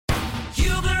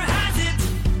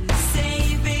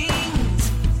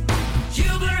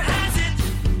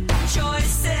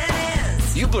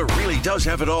does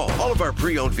have it all. All of our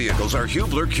pre-owned vehicles are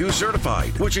Hubler Q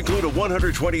certified, which include a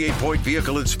 128-point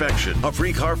vehicle inspection, a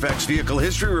free Carfax vehicle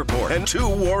history report, and 2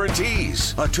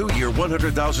 warranties. A 2-year,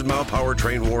 100,000-mile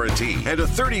powertrain warranty, and a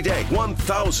 30-day,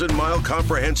 1,000-mile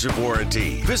comprehensive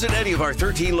warranty. Visit any of our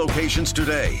 13 locations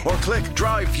today, or click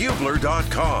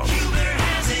drivehubler.com. Hubler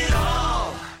has it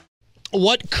all.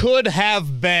 What could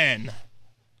have been?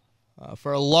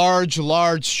 For a large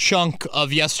chunk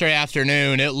of yesterday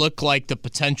afternoon, it looked like the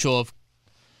potential of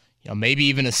maybe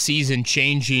even a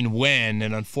season-changing win,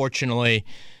 and unfortunately,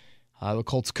 the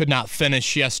Colts could not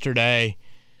finish yesterday,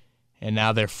 and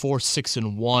now they're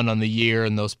 4-6-1 on the year,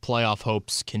 and those playoff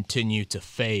hopes continue to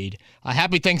fade.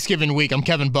 Happy Thanksgiving week. I'm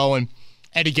Kevin Bowen,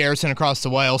 Eddie Garrison across the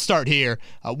way. I'll start here.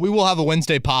 We will have a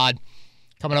Wednesday pod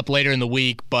coming up later in the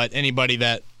week, but anybody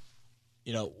that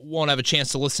won't have a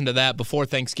chance to listen to that before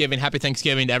Thanksgiving. Happy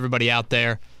Thanksgiving to everybody out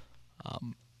there.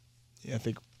 I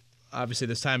think obviously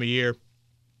this time of year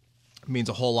means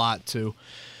a whole lot to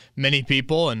many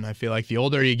people, and I feel like the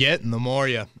older you get and the more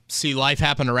you see life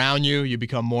happen around you, you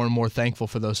become more and more thankful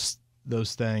for those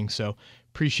things. So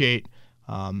appreciate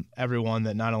everyone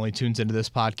that not only tunes into this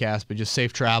podcast, but just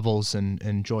safe travels and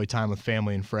enjoy time with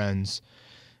family and friends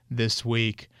this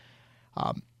week.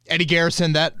 Eddie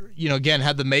Garrison, that, again,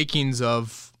 had the makings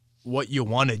of what you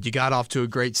wanted. You got off to a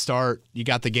great start. You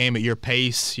got the game at your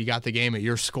pace. You got the game at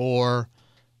your score.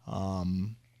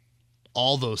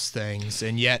 All those things.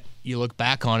 And yet you look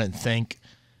back on it and think,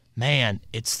 man,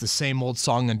 it's the same old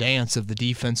song and dance of the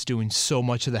defense doing so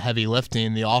much of the heavy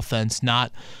lifting, the offense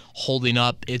not holding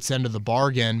up its end of the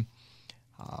bargain.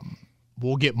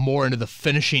 We'll get more into the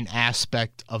finishing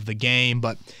aspect of the game.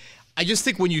 But I just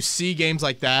think when you see games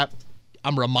like that,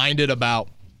 I'm reminded about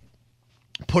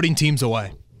putting teams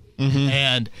away. Mm-hmm.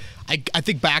 And I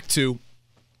think back to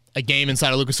a game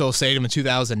inside of Lucas Oil Stadium in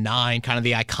 2009, kind of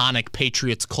the iconic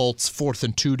Patriots-Colts 4th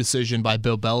and 2 decision by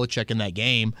Bill Belichick in that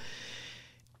game.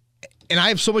 And I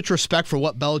have so much respect for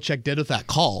what Belichick did with that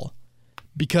call,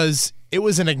 because it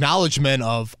was an acknowledgement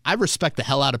of, I respect the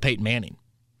hell out of Peyton Manning.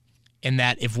 And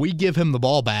that if we give him the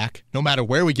ball back, no matter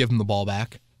where we give him the ball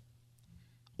back,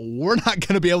 we're not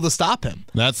going to be able to stop him.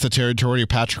 That's the territory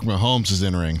Patrick Mahomes is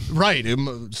entering. Right.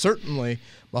 Certainly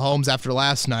Mahomes after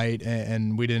last night,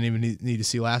 and we didn't even need to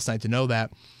see last night to know that.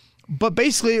 But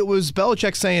basically it was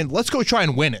Belichick saying, let's go try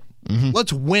and win it. Mm-hmm.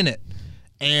 Let's win it.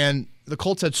 And the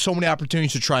Colts had so many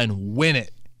opportunities to try and win it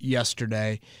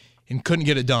yesterday and couldn't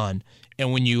get it done.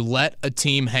 And when you let a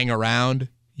team hang around,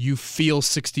 you feel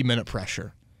 60-minute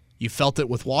pressure. You felt it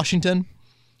with Washington,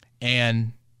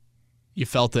 and you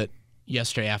felt it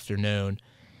yesterday afternoon.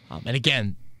 And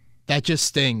again, that just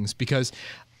stings, because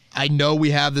I know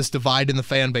we have this divide in the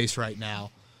fan base right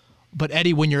now. But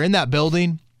Eddie, when you're in that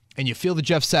building and you feel the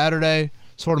Jeff Saturday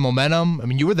sort of momentum, I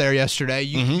mean, you were there yesterday,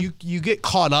 you get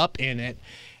caught up in it.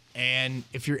 And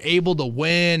if you're able to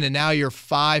win, and now you're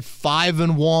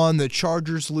 5-1, the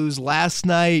Chargers lose last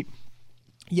night,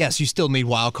 yes, you still need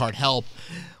wild card help.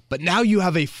 But now you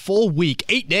have a full week,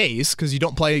 8 days, because you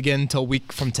don't play again until a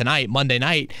week from tonight, Monday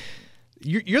night.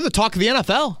 You're the talk of the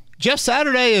NFL. Jeff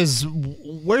Saturday is,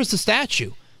 where's the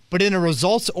statue? But in a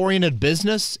results-oriented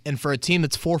business, and for a team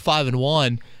that's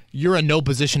 4-5-1, you're in no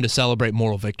position to celebrate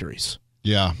moral victories.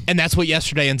 Yeah. And that's what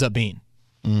yesterday ends up being.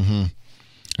 Mm-hmm.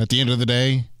 At the end of the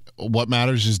day, what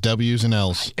matters is W's and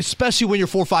L's. Especially when you're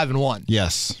 4-5-1.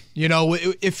 Yes.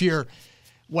 If you're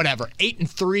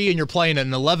 8-3 and you're playing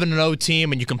an 11-0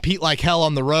 team and you compete like hell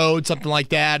on the road, something like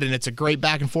that, and it's a great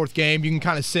back-and-forth game, you can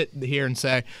kind of sit here and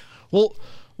say, well,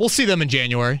 we'll see them in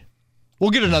January. We'll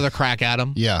get another crack at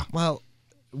them. Yeah. Well,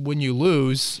 when you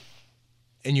lose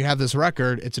and you have this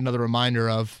record, it's another reminder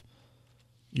of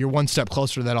you're one step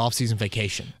closer to that offseason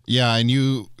vacation. Yeah, and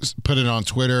you put it on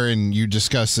Twitter, and you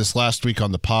discussed this last week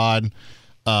on the pod.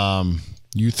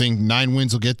 You think 9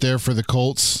 wins will get there for the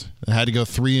Colts? They had to go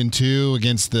 3-2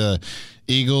 against the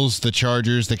Eagles, the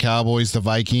Chargers, the Cowboys, the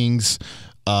Vikings.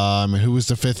 Who was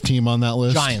the 5th team on that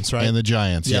list? Giants, right? And the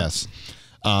Giants, yep. Yes.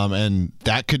 And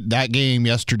that game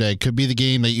yesterday could be the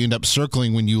game that you end up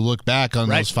circling when you look back on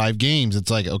those 5 games.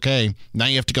 It's like, okay, now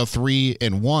you have to go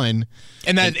 3-1.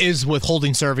 And that is with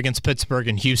holding serve against Pittsburgh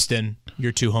and Houston,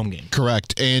 your 2 home games.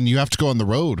 Correct. And you have to go on the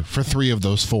road for 3 of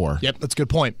those 4. Yep, that's a good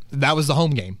point. That was the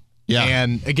home game. Yeah.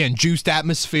 And again, juiced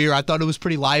atmosphere. I thought it was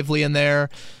pretty lively in there.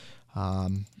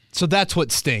 So that's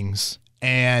what stings.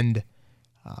 And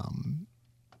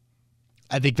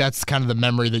I think that's kind of the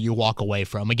memory that you walk away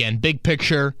from. Again, big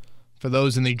picture for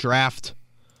those in the draft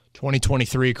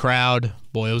 2023 crowd.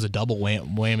 Boy, it was a double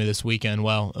whammy this weekend.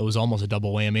 Well, it was almost a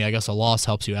double whammy. I guess a loss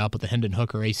helps you out, but the Hendon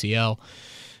Hooker ACL,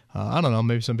 I don't know,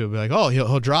 maybe some people will be like, oh,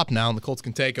 he'll drop now and the Colts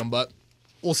can take him. But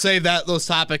we'll save those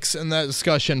topics and that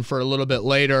discussion for a little bit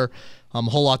later. A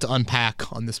whole lot to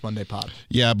unpack on this Monday pod.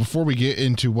 Yeah, before we get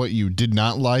into what you did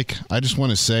not like, I just want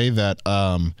to say that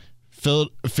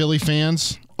Philly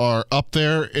fans are up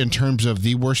there in terms of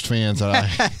the worst fans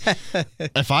that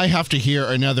if I have to hear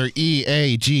another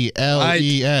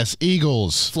Eagles,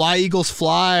 Eagles. Fly, Eagles,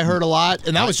 fly, I heard a lot.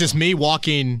 And that was just me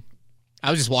walking. I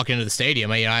was just walking into the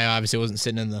stadium. I obviously wasn't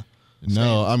sitting in the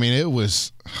No, I mean it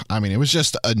was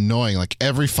just annoying. Like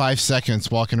every 5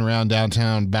 seconds walking around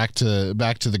downtown back to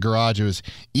the garage, it was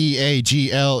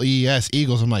Eagles,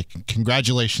 Eagles. I'm like,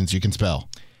 congratulations, you can spell.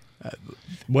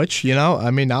 Which,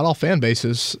 not all fan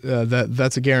bases,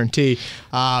 that's a guarantee.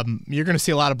 You're going to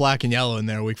see a lot of black and yellow in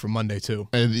there a week from Monday, too.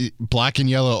 And black and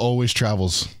yellow always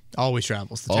travels. Always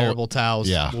travels. The terrible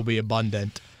towels will be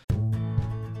abundant.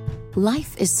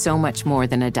 Life is so much more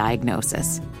than a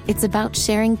diagnosis. It's about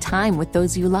sharing time with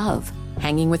those you love,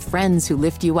 hanging with friends who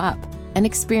lift you up, and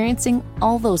experiencing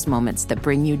all those moments that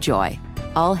bring you joy.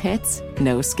 All hits,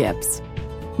 no skips.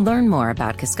 Learn more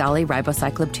about Kisqali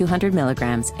Ribociclib 200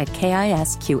 milligrams at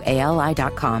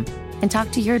KISQALI.com and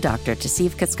talk to your doctor to see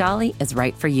if Kisqali is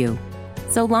right for you.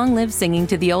 So long live singing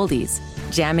to the oldies,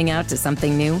 jamming out to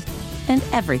something new, and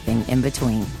everything in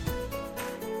between.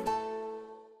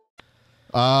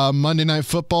 Monday Night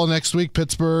Football next week,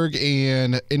 Pittsburgh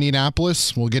and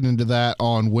Indianapolis. We'll get into that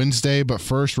on Wednesday, but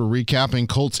first we're recapping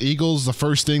Colts-Eagles. The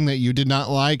first thing that you did not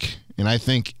like, and I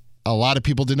think a lot of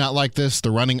people did not like this,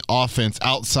 the running offense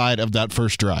outside of that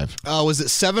first drive. Was it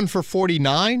 7 for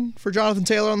 49 for Jonathan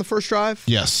Taylor on the first drive?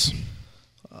 Yes.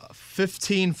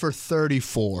 15 for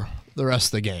 34 the rest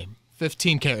of the game.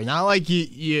 15 carries. Not like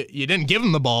you didn't give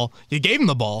him the ball. You gave him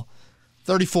the ball.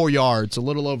 34 yards, a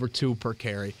little over 2 per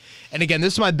carry. And again,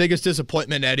 this is my biggest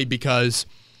disappointment, Eddie, because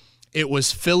it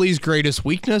was Philly's greatest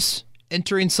weakness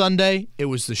entering Sunday. It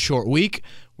was the short week.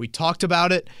 We talked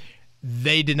about it.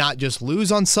 They did not just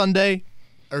lose on Monday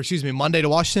to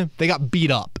Washington. They got beat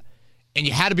up. And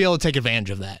you had to be able to take advantage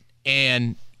of that.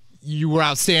 And you were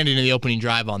outstanding in the opening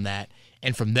drive on that.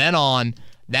 And from then on,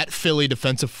 that Philly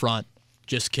defensive front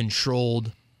just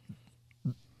controlled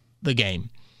the game.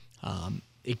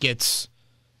 It gets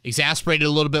exasperated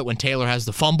a little bit when Taylor has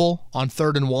the fumble on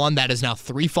 3rd and 1. That is now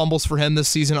 3 fumbles for him this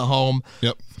season at home.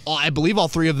 Yep. I believe all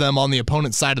 3 of them on the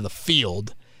opponent's side of the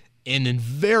field and in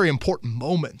very important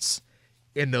moments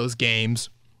in those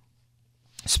games.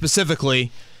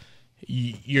 Specifically,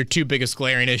 your 2 biggest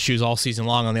glaring issues all season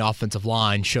long on the offensive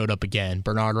line showed up again.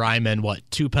 Bernard Ryman,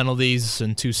 2 penalties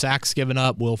and 2 sacks given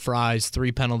up. Will Fries,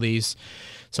 3 penalties.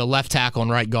 So left tackle and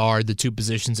right guard, the 2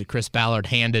 positions that Chris Ballard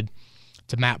handed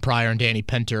to Matt Pryor and Danny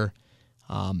Pinter,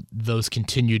 those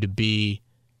continue to be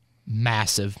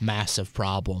massive, massive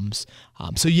problems.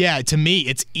 To me,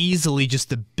 it's easily just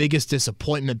the biggest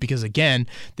disappointment because, again,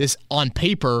 this on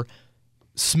paper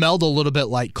smelled a little bit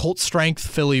like Colts strength,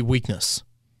 Philly weakness.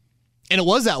 And it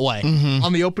was that way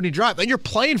on the opening drive. And you're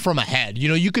playing from ahead.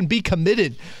 You can be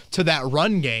committed to that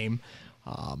run game.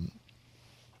 And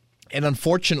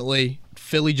unfortunately,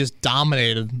 Philly just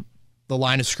dominated the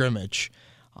line of scrimmage.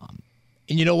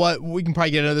 And you know what? We can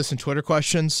probably get into this in Twitter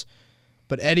questions.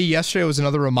 But, Eddie, yesterday was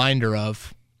another reminder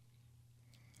of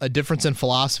a difference in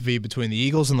philosophy between the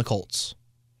Eagles and the Colts.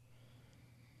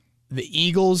 The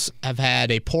Eagles have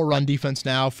had a poor run defense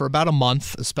now for about a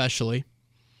month, especially.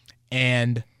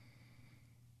 And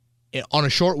on a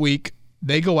short week,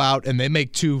 they go out and they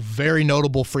make 2 very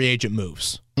notable free agent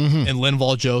moves in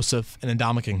Linval Joseph and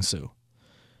Ndamukong Suh.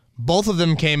 Both of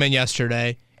them came in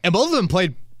yesterday, and both of them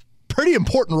played pretty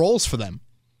important roles for them.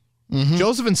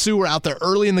 Joseph and Suh were out there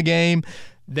early in the game.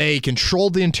 They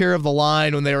controlled the interior of the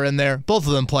line when they were in there. Both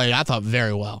of them played, I thought,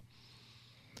 very well.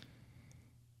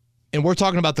 And we're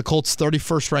talking about the Colts'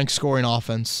 31st ranked scoring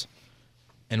offense.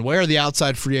 And where are the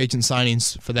outside free agent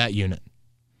signings for that unit?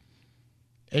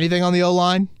 Anything on the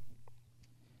O-line?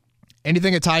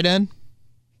 Anything at tight end?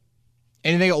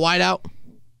 Anything at wideout?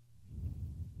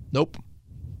 Nope.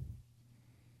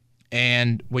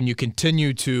 And when you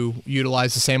continue to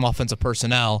utilize the same offensive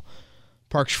personnel,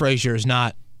 Parks Frazier is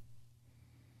not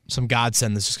some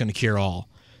godsend that's just going to cure all.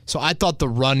 So I thought the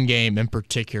run game in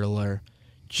particular,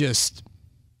 just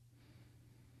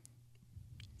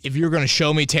if you're going to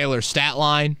show me Taylor's stat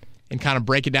line and kind of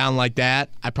break it down like that,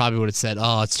 I probably would have said,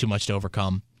 it's too much to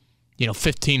overcome.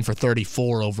 15 for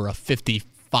 34 over a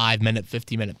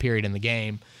 50-minute period in the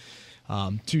game.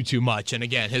 Too much. And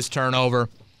again, his turnover,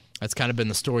 that's kind of been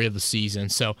the story of the season.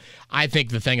 So I think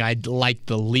the thing I liked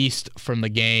the least from the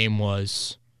game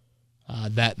was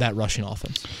that rushing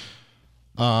offense.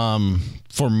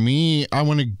 For me, I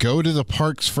want to go to the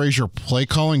Parks Frazier play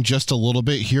calling just a little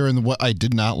bit here and what I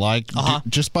did not like.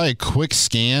 Just by a quick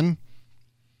scan,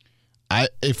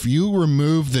 if you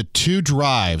remove the two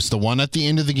drives, the one at the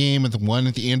end of the game and the one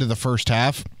at the end of the first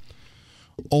half,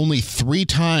 only 3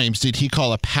 times did he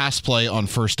call a pass play on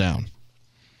first down.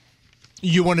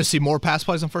 You want to see more pass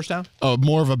plays on first down?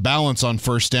 More of a balance on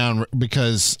first down,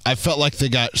 because I felt like they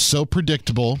got so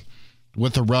predictable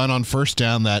with the run on first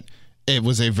down that it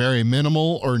was a very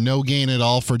minimal or no gain at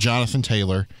all for Jonathan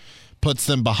Taylor. Puts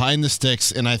them behind the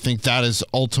sticks, and I think that is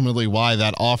ultimately why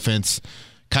that offense,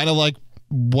 kind of like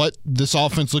what this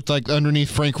offense looked like underneath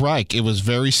Frank Reich, it was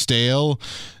very stale,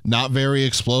 not very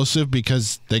explosive,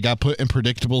 because they got put in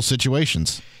predictable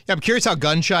situations. Yeah, I'm curious how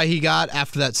gun-shy he got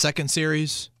after that second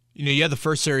series. You had the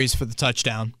first series for the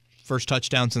touchdown, first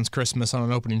touchdown since Christmas on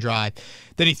an opening drive.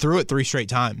 Then he threw it 3 straight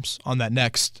times on that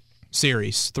next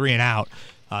series, 3 and out.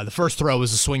 The first throw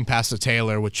was a swing pass to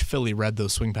Taylor, which Philly read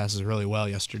those swing passes really well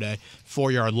yesterday.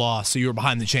 4-yard loss, so you were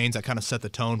behind the chains. That kind of set the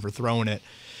tone for throwing it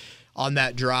on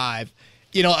that drive.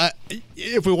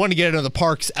 If we want to get into the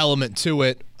Parks element to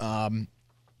it,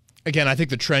 again, I think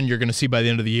the trend you're going to see by the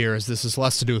end of the year is this is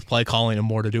less to do with play calling and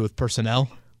more to do with personnel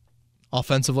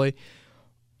offensively.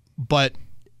 But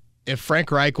if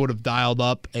Frank Reich would have dialed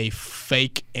up a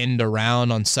fake end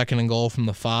around on 2nd and goal from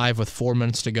the 5 with 4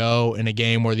 minutes to go in a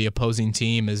game where the opposing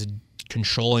team is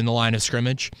controlling the line of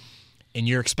scrimmage, and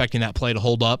you're expecting that play to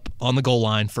hold up on the goal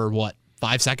line for,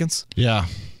 5 seconds? Yeah.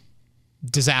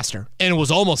 Disaster. And it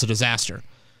was almost a disaster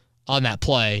on that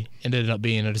play. It ended up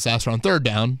being a disaster on 3rd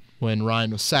down when Ryan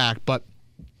was sacked. But,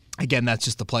 again, that's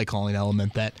just the play calling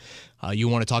element that you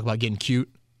want to talk about getting cute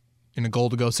in a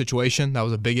goal-to-go situation. That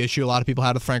was a big issue a lot of people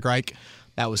had with Frank Reich.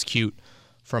 That was cute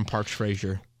from Parks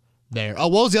Frazier there. Oh,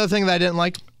 what was the other thing that I didn't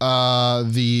like?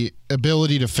 The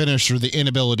ability to finish or the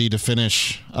inability to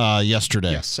finish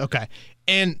yesterday. Yes, okay.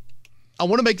 And I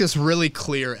want to make this really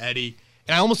clear, Eddie,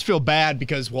 and I almost feel bad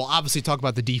because we'll obviously talk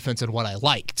about the defense and what I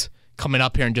liked coming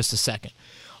up here in just a second.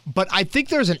 But I think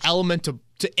there's an element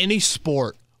to any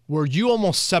sport where you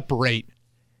almost separate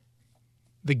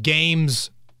the game's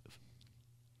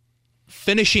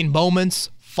finishing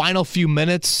moments, final few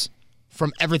minutes,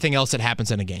 from everything else that happens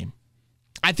in a game.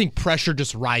 I think pressure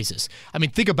just rises. I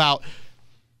mean, think about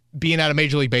being at a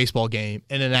Major League Baseball game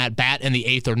and an at-bat in the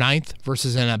 8th or 9th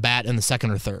versus an at-bat in the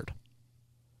 2nd or 3rd.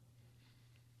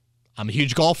 I'm a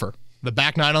huge golfer. The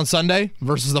back 9 on Sunday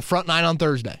versus the front 9 on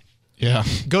Thursday. Yeah.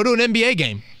 Go to an NBA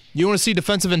game. You want to see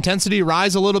defensive intensity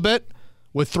rise a little bit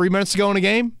with 3 minutes to go in a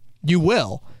game? You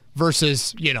will,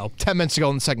 versus, 10 minutes to go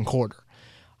in the second quarter.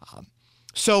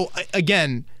 So,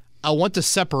 again, I want to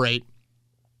separate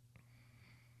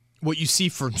what you see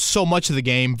from so much of the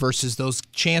game versus those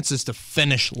chances to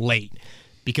finish late,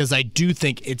 because I do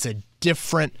think it's a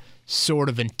different sort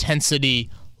of intensity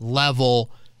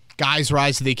level. Guys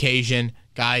rise to the occasion,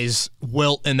 guys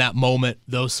wilt in that moment,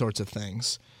 those sorts of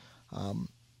things.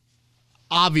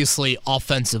 Obviously,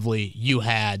 offensively, you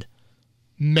had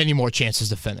many more chances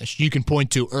to finish. You can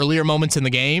point to earlier moments in the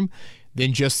game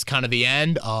than just kind of the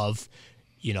end of,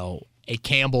 a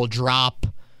Campbell drop.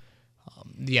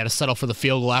 You had to settle for the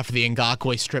field goal after the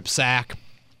Ngakoue strip sack.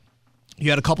 You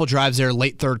had a couple drives there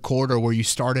late 3rd quarter where you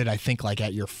started, I think, like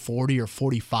at your 40 or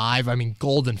 45. I mean,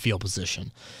 golden field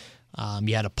position.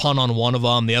 You had a punt on one of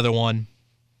them. The other one,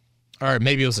 or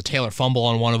maybe it was a Taylor fumble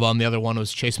on one of them. The other one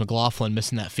was Chase McLaughlin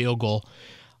missing that field goal.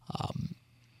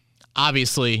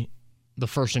 Obviously, the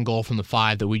 1st and goal from the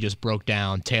 5 that we just broke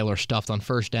down, Taylor stuffed on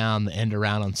first down, the end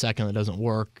around on 2nd that doesn't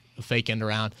work, a fake end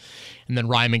around, and then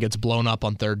Ryman gets blown up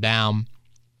on 3rd down.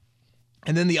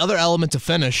 And then the other element to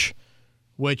finish,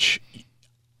 which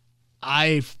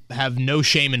I have no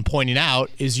shame in pointing out,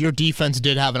 is your defense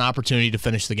did have an opportunity to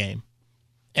finish the game.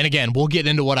 And again, we'll get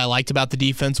into what I liked about the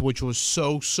defense, which was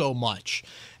so much.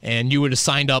 And you would have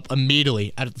signed up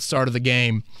immediately at the start of the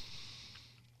game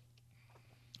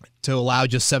to allow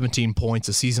just 17 points,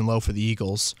 a season low for the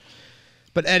Eagles.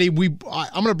 But Eddie, I'm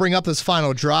going to bring up this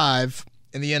final drive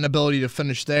and the inability to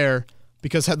finish there,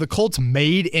 because had the Colts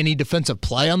made any defensive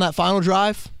play on that final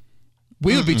drive,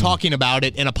 we would be talking about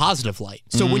it in a positive light.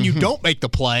 So when you don't make the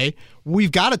play,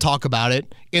 we've got to talk about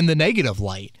it in the negative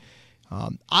light.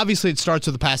 Obviously, it starts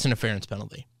with a pass interference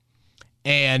penalty.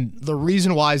 And the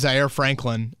reason why Zaire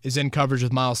Franklin is in coverage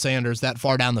with Miles Sanders that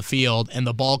far down the field and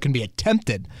the ball can be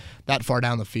attempted that far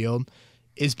down the field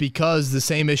is because the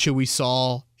same issue we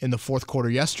saw in the 4th quarter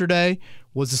yesterday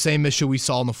was the same issue we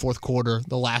saw in the 4th quarter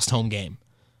the last home game.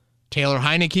 Taylor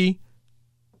Heineke,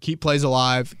 keep plays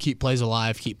alive, keep plays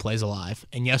alive, keep plays alive.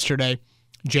 And yesterday,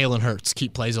 Jalen Hurts,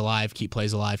 keep plays alive, keep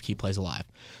plays alive, keep plays alive.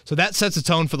 So that sets a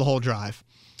tone for the whole drive.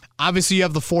 Obviously, you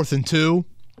have the 4th and 2.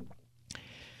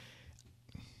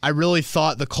 I really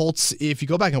thought the Colts, if you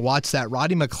go back and watch that,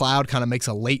 Roddy McLeod kind of makes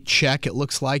a late check, it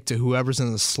looks like, to whoever's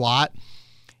in the slot.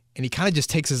 And he kind of just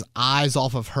takes his eyes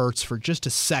off of Hurts for just a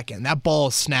second. That ball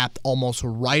is snapped almost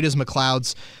right as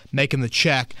McLeod's making the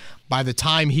check. By the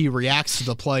time he reacts to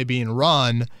the play being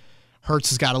run, Hurts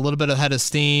has got a little bit of head of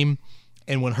steam.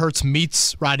 And when Hurts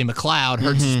meets Roddy McLeod,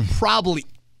 Hurts is probably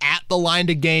at the line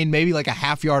to gain, maybe like a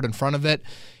half yard in front of it.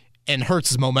 And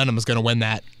Hurts' momentum is going to win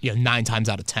that 9 times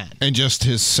out of 10. And just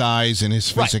his size and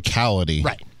his physicality.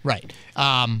 Right.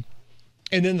 And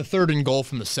then the 3rd and goal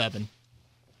from the 7.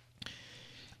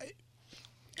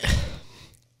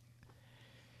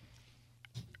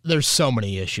 There's so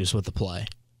many issues with the play.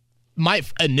 My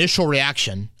initial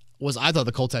reaction was I thought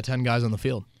the Colts had 10 guys on the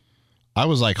field. I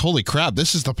was like, holy crap,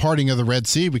 this is the parting of the Red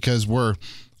Sea, because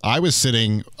I was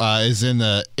sitting is in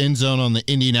the end zone on the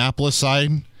Indianapolis side,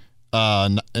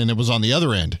 and it was on the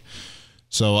other end.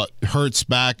 So Hurts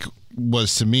back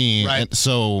was to me, right. And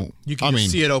so you can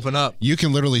see it open up. You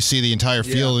can literally see the entire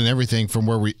field and everything from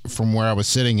where I was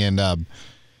sitting, and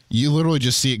you literally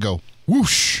just see it go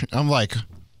whoosh. I'm like,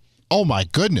 oh my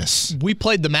goodness. We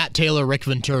played the Matt Taylor, Rick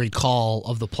Venturi call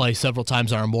of the play several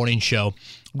times on our morning show.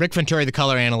 Rick Venturi, the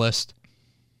color analyst,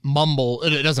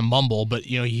 it doesn't mumble, but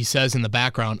he says in the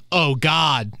background, "Oh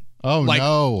God." Oh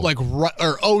no.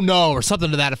 Or oh no, or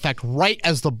something to that effect, right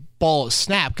as the ball is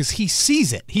snapped, because he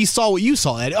sees it. He saw what you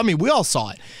saw. I mean, we all saw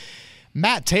it.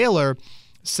 Matt Taylor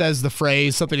says the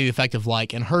phrase, something to the effect of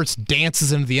and Hurts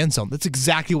dances into the end zone. That's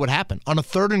exactly what happened. On a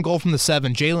 3rd and goal from the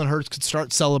 7, Jalen Hurts could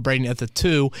start celebrating at the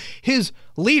 2. His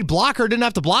lead blocker didn't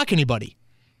have to block anybody.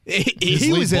 His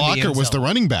lead blocker was the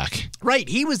running back. Right,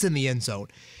 he was in the end zone.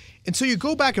 And so you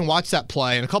go back and watch that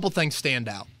play, and a couple things stand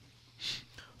out.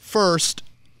 First,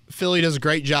 Philly does a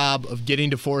great job of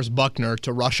getting DeForest Buckner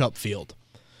to rush upfield.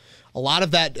 A lot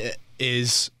of that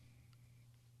is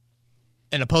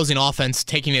an opposing offense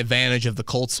taking advantage of the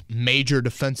Colts' major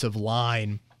defensive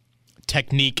line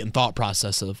technique and thought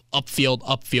process of upfield,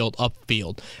 upfield,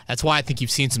 upfield. That's why I think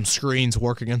you've seen some screens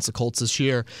work against the Colts this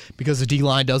year, because the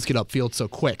D-line does get upfield so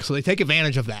quick. So they take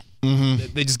advantage of that.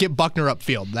 Mm-hmm. They just get Buckner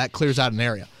upfield. That clears out an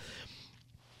area.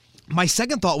 My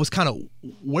second thought was kind of,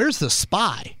 where's the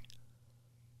spy?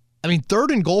 I mean,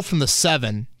 3rd and goal from the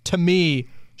 7, to me,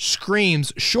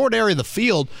 screams short area of the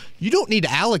field. You don't need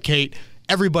to allocate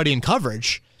everybody in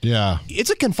coverage. Yeah. It's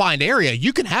a confined area.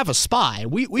 You can have a spy.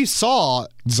 We saw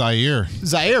Zaire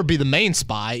be the main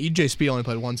spy. EJSP only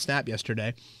played 1 snap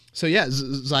yesterday. So, yeah,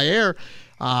 Zaire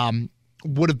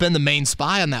would have been the main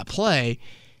spy on that play.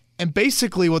 And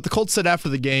basically what the Colts said after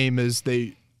the game is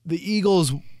the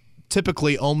Eagles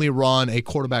typically only run a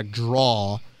quarterback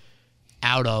draw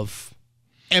out of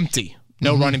empty.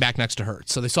 No running back next to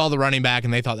Hurts. So they saw the running back,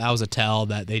 and they thought that was a tell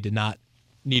that they did not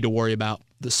need to worry about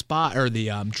the spot or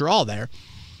the draw there.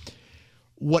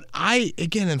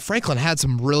 And Franklin had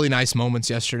some really nice moments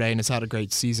yesterday and has had a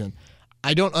great season.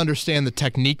 I don't understand the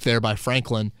technique there by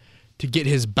Franklin to get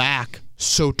his back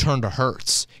so turned to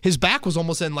Hurts. His back was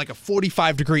almost in like a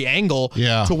 45-degree angle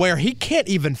to where he can't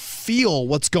even feel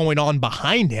what's going on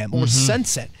behind him or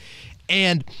sense it.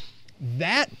 And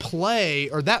that play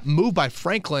or that move by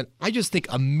Franklin, I just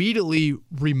think immediately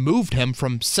removed him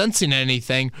from sensing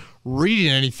anything,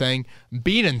 reading anything,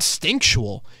 being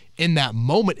instinctual in that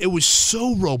moment. It was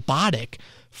so robotic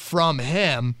from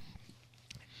him,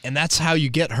 and that's how you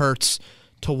get Hurts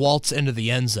to waltz into the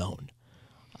end zone.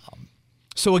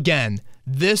 So again,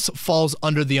 this falls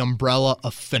under the umbrella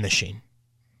of finishing,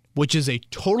 which is a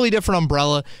totally different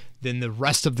umbrella than the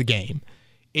rest of the game.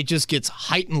 It just gets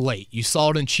heightened late. You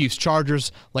saw it in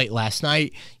Chiefs-Chargers late last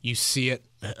night. You see it,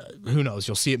 who knows,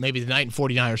 you'll see it maybe tonight in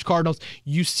 49ers-Cardinals.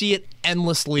 You see it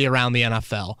endlessly around the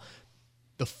NFL.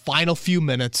 The final few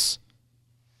minutes,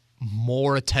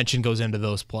 more attention goes into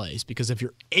those plays, because if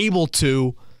you're able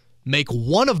to make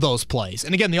one of those plays,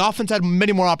 and again, the offense had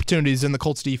many more opportunities than the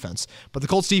Colts defense, but the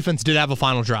Colts defense did have a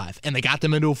final drive, and they got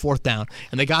them into a 4th down,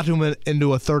 and they got them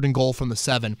into a 3rd and goal from the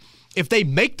 7. If they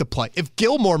make the play, if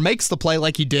Gilmore makes the play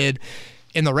like he did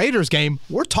in the Raiders game,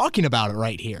 we're talking about it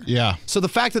right here. Yeah. So the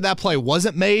fact that that play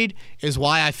wasn't made is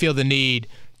why I feel the need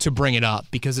to bring it up,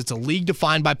 because it's a league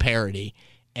defined by parity,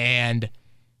 and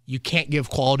you can't give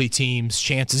quality teams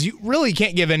chances. You really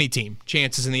can't give any team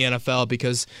chances in the NFL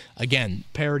because, again,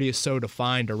 parity is so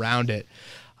defined around it.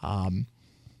 And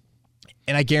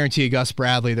I guarantee you, Gus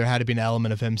Bradley, there had to be an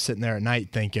element of him sitting there at night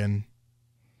thinking,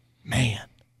 man,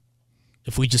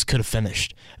 if we just could have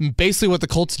finished. I mean, basically what the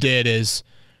Colts did is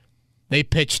the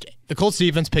Colts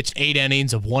defense pitched 8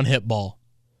 innings of 1 hit ball.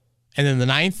 And then the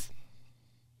 9th,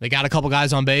 they got a couple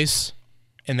guys on base,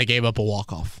 and they gave up a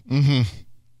walk-off. Mm-hmm.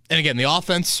 And again, the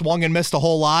offense swung and missed a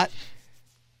whole lot,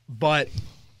 but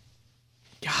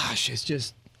gosh, it's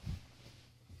just,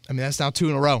 I mean, that's now 2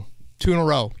 in a row. 2 in a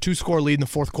row. 2-score lead in the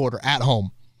fourth quarter at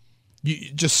home.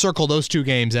 You just circle those 2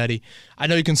 games, Eddie. I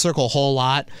know you can circle a whole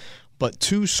lot, but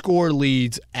 2-score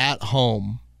leads at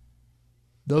home.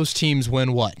 Those teams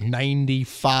win, what,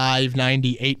 95,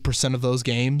 98% of those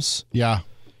games? Yeah.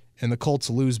 And the Colts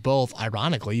lose both.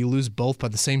 Ironically, you lose both by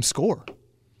the same score.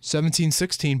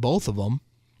 17-16, both of them.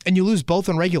 And you lose both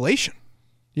in regulation.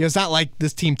 You know, it's not like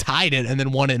this team tied it and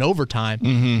then won in overtime.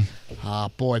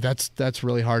 Mm-hmm. Boy, that's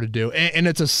really hard to do. And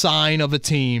it's a sign of a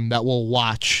team that will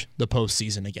watch the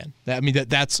postseason again. I mean,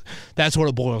 that's what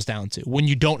it boils down to. When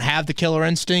you don't have the killer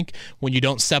instinct, when you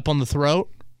don't step on the throat,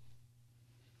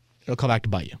 it'll come back to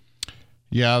bite you.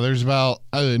 Yeah, there's about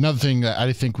another thing that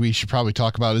I think we should probably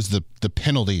talk about is the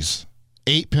penalties.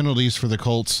 8 penalties for the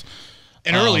Colts.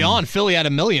 And early on, Philly had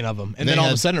 1 million of them, and then all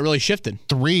of a sudden it really shifted.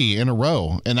 3 in a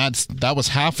row, and that was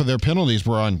half of their penalties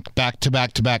were on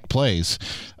back-to-back plays.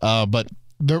 But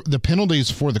the penalties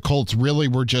for the Colts really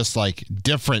were just like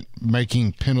different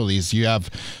making penalties. You have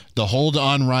the hold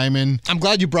on Ryman. I'm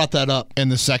glad you brought that up. In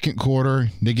the second quarter,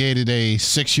 negated a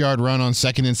 6-yard run on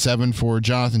 2nd and 7 for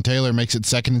Jonathan Taylor, makes it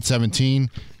 2nd and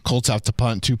 17. Colts have to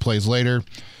punt 2 plays later.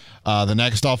 The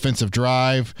next offensive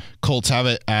drive, Colts have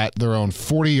it at their own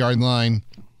 40-yard line.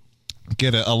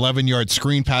 Get an 11-yard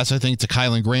screen pass, I think, to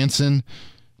Kylan Granson,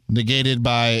 negated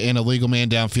by an illegal man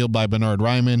downfield by Bernard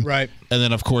Ryman. Right. And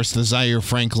then, of course, the Zaire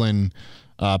Franklin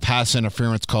pass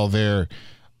interference call there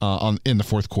in the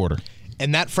fourth quarter.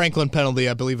 And that Franklin penalty,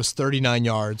 I believe, was 39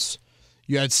 yards.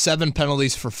 You had 7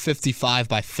 penalties for 55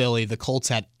 by Philly. The Colts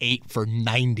had 8 for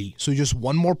 90. So just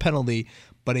one more penalty,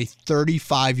 but a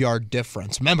 35-yard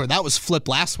difference. Remember, that was flipped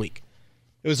last week.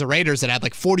 It was the Raiders that had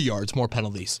like 40 yards more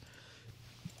penalties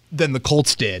than the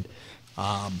Colts did.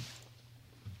 Gosh,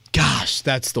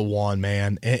 that's the one,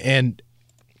 man. And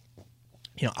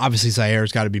you know, obviously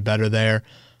Zaire's got to be better there,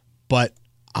 but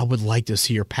I would like to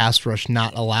see your pass rush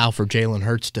not allow for Jalen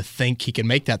Hurts to think he can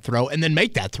make that throw and then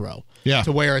make that throw. Yeah.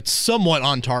 To where it's somewhat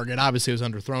on target. Obviously, it was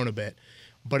underthrown a bit,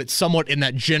 but it's somewhat in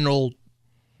that general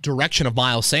direction of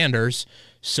Miles Sanders,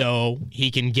 so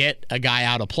he can get a guy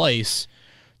out of place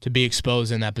to be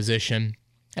exposed in that position.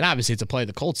 And obviously, it's a play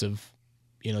the Colts have,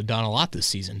 you know, done a lot this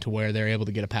season to where they're able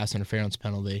to get a pass interference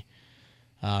penalty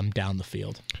down the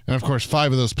field. And, of course,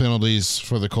 5 of those penalties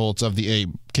for the Colts of the 8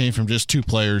 came from just 2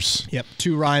 players. Yep,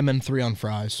 2 Ryman, 3 on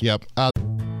Fries. Yep.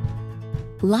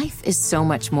 Life is so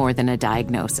much more than a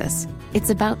diagnosis. It's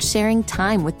about sharing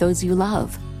time with those you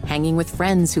love, hanging with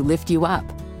friends who lift you up,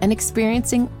 and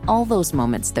experiencing all those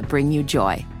moments that bring you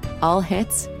joy. All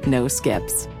hits, no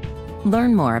skips.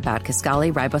 Learn more about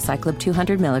Kisqali Ribociclib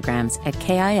 200 milligrams at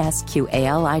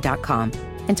KISQALI.com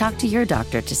and talk to your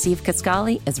doctor to see if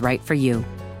Kisqali is right for you.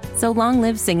 So long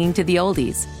live singing to the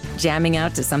oldies, jamming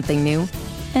out to something new,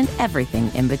 and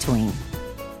everything in between.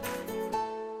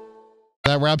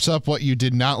 That wraps up what you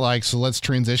did not like, so let's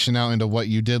transition out into what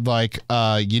you did like.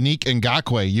 Unique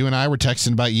Ngakoue. You and I were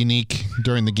texting about Unique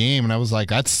during the game, and I was like,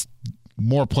 that's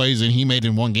more plays than he made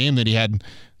in one game that he had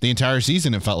the entire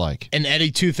season, it felt like. And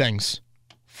Eddie, 2 things.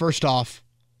 First off,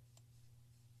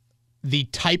 the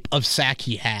type of sack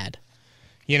he had.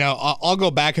 You know, I'll go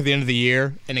back at the end of the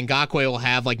year, and Ngakoue will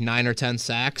have like 9 or 10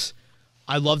 sacks.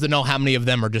 I'd love to know how many of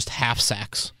them are just half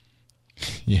sacks.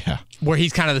 Yeah. Where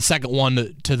he's kind of the second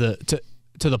one to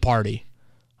the party.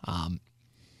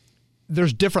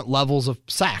 There's different levels of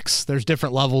sacks. There's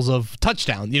different levels of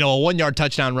touchdown. You know, a 1-yard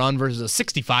touchdown run versus a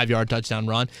 65-yard touchdown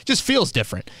run just feels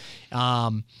different.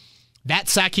 That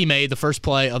sack he made, the first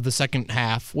play of the second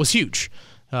half, was huge.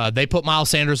 They put Miles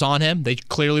Sanders on him. They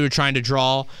clearly were trying to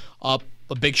draw up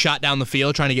a big shot down the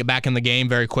field, trying to get back in the game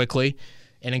very quickly.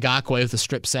 And Ngakoue with a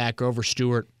strip sack, Grover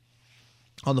Stewart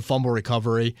on the fumble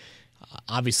recovery.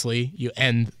 Obviously, you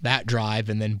end that drive,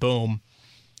 and then boom,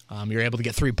 you're able to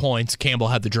get 3 points. Campbell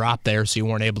had the drop there, so you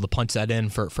weren't able to punch that in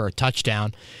for a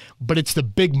touchdown. But it's the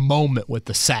big moment with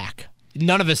the sack.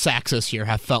 None of his sacks this year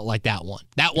have felt like that one.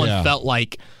 That one felt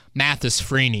like Mathis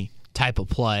Freeney type of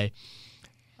play.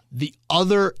 The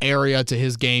other area to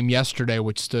his game yesterday,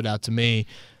 which stood out to me,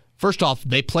 first off,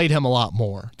 they played him a lot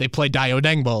more. They played Dio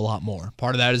Dengbo a lot more.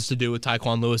 Part of that is to do with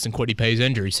Tyquan Lewis and Kwity Paye's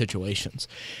injury situations.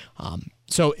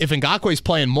 So if Ngakoue's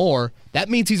playing more, that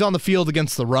means he's on the field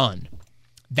against the run.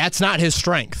 That's not his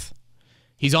strength.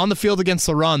 He's on the field against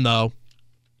the run, though,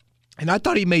 and I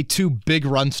thought he made 2 big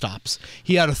run stops.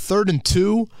 He had a 3rd and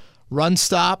 2 run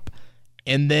stop,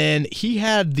 and then he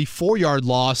had the 4-yard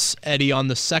loss, Eddie, on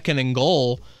the 2nd and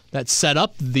goal that set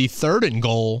up the 3rd and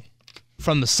goal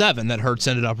from the 7 that Hurts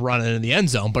ended up running in the end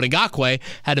zone. But Ngakoue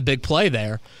had a big play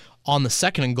there on the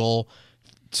 2nd and goal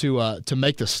to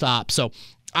make the stop. So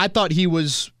I thought he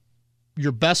was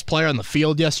your best player on the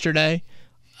field yesterday.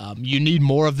 You need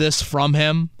more of this from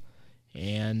him,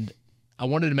 and I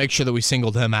wanted to make sure that we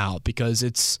singled him out because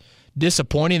it's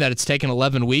disappointing that it's taken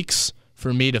 11 weeks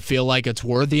for me to feel like it's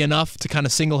worthy enough to kind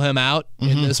of single him out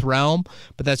in this realm,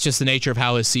 but that's just the nature of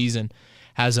how his season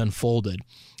has unfolded.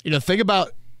 Think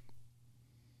about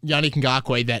Yannick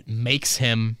Ngakoue that makes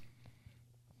him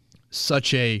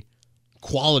such a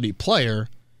quality player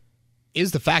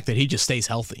is the fact that he just stays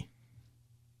healthy.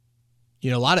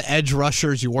 A lot of edge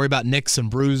rushers, you worry about nicks and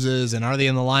bruises, and are they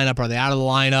in the lineup? Are they out of the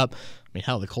lineup? I mean,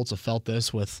 hell, the Colts have felt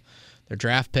this with their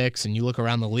draft picks, and you look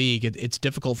around the league, it's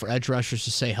difficult for edge rushers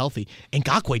to stay healthy. And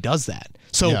Ngakoue does that.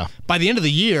 So by the end of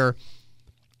the year,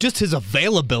 just his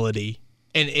availability,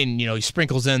 and he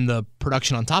sprinkles in the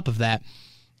production on top of that,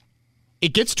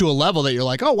 it gets to a level that you're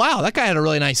like, oh, wow, that guy had a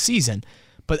really nice season.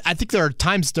 But I think there are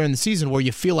times during the season where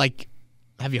you feel like,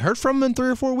 have you heard from him in 3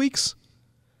 or 4 weeks?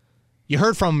 You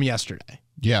heard from him yesterday.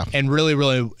 Yeah. And really,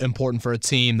 really important for a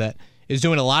team that is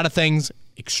doing a lot of things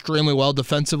extremely well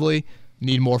defensively.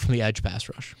 Need more from the edge pass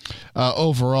rush.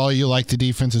 Overall, you like the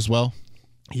defense as well?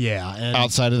 Yeah. And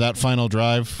outside of that final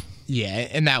drive? Yeah,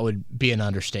 and that would be an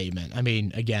understatement. I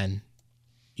mean, again,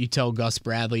 you tell Gus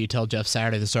Bradley, you tell Jeff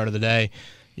Saturday at the start of the day,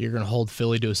 you're going to hold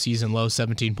Philly to a season low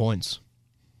 17 points.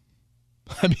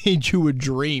 I mean, you would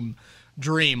dream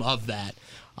of that.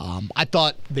 I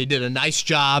thought they did a nice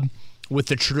job with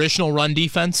the traditional run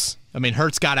defense. I mean,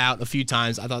 Hurts got out a few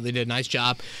times. I thought they did a nice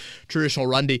job. Traditional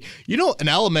run D. An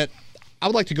element, I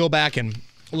would like to go back and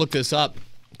look this up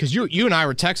because you and I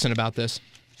were texting about this.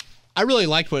 I really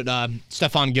liked what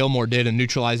Stephon Gilmore did in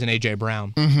neutralizing A.J.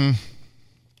 Brown. Mm-hmm.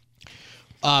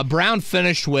 Brown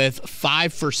finished with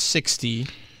 5 for 60.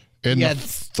 He had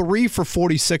 3 for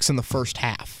 46 in the first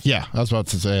half. Yeah, I was about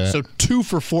to say that. So 2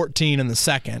 for 14 in the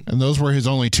second. And those were his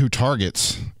only 2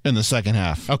 targets in the second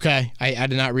half. Okay, I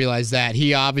did not realize that.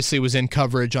 He obviously was in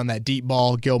coverage on that deep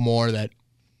ball, Gilmore, that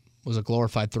was a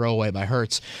glorified throwaway by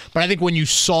Hurts. But I think when you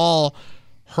saw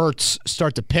Hurts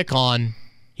start to pick on,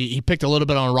 he picked a little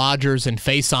bit on Rodgers and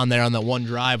face on there on that one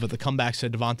drive with the comebacks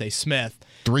to Devontae Smith.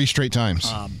 3 straight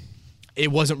times.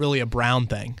 It wasn't really a Brown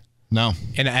thing. No.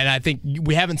 And I think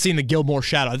we haven't seen the Gilmore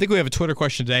shadow. I think we have a Twitter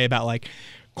question today about like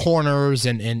corners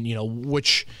and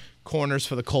which corners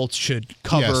for the Colts should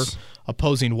cover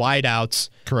opposing wideouts.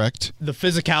 Correct. The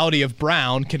physicality of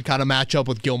Brown can kind of match up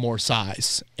with Gilmore's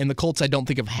size. And the Colts I don't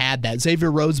think have had that.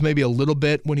 Xavier Rhodes maybe a little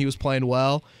bit when he was playing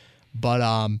well, but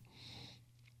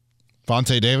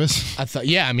Vontae Davis? I thought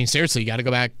seriously, you got to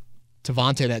go back to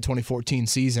Vontae that 2014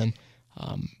 season.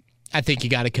 I think you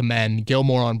got to commend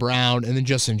Gilmore on Brown and then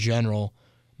just in general,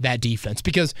 that defense.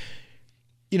 Because,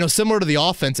 similar to the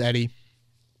offense, Eddie,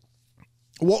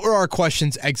 what were our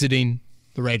questions exiting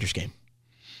the Raiders game?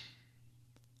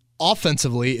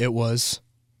 Offensively, it was,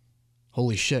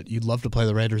 holy shit, you'd love to play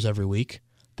the Raiders every week.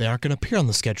 They aren't going to appear on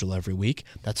the schedule every week.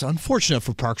 That's unfortunate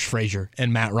for Parks Frazier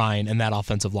and Matt Ryan and that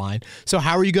offensive line. So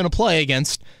how are you going to play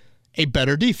against a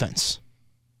better defense?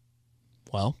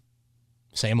 Well,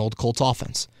 same old Colts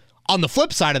offense. On the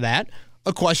flip side of that,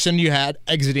 a question you had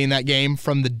exiting that game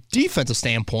from the defensive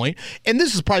standpoint, and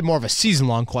this is probably more of a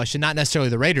season-long question, not necessarily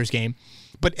the Raiders game,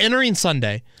 but entering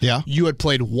Sunday, you had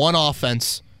played one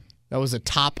offense that was a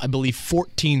top, I believe,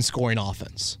 14 scoring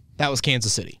offense. That was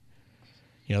Kansas City.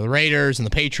 The Raiders and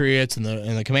the Patriots and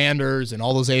the Commanders and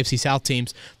all those AFC South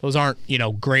teams, those aren't,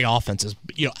 great offenses,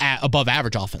 above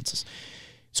average offenses.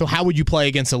 So how would you play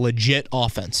against a legit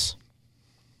offense?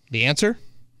 The answer?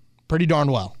 Pretty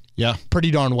darn well. Yeah. Pretty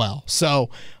darn well. So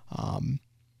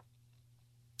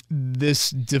this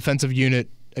defensive unit,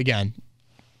 again,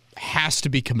 has to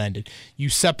be commended. You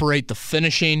separate the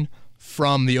finishing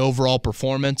from the overall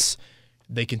performance.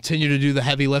 They continue to do the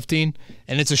heavy lifting,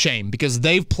 and it's a shame because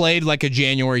they've played like a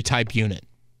January-type unit.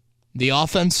 The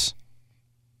offense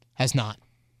has not.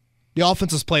 The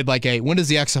offense has played like when does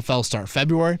the XFL start?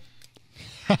 February?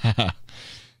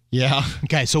 Yeah.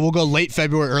 Okay, so we'll go late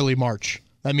February, early March.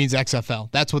 That means XFL.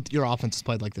 That's what your offense has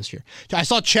played like this year. I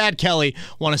saw Chad Kelly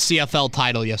won a CFL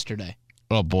title yesterday.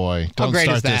 Oh, boy. How great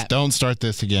is that? Don't start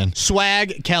this again.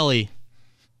 Swag Kelly.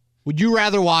 Would you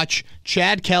rather watch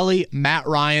Chad Kelly, Matt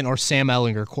Ryan, or Sam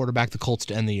Ehlinger quarterback the Colts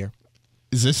to end the year?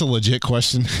 Is this a legit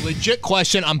question? Legit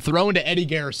question. I'm throwing to Eddie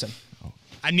Garrison.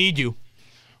 I need you.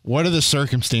 What are the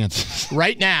circumstances?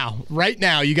 Right now,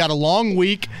 you got a long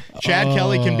week. Chad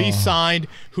Kelly can be signed.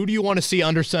 Who do you want to see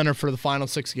under center for the final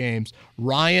 6 games?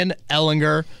 Ryan,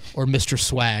 Ellinger, or Mr.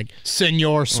 Swag?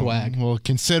 Senor Swag. Well,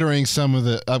 considering some of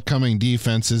the upcoming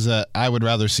defenses, I would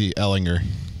rather see Ellinger.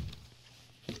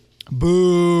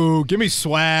 Boo. Give me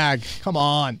Swag. Come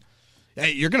on.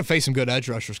 Hey, you're going to face some good edge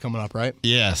rushers coming up, right?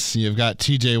 Yes. You've got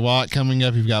T.J. Watt coming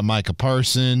up. You've got Micah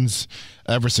Parsons,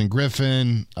 Everson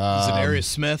Griffin. Zadarius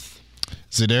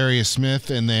Smith.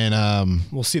 And then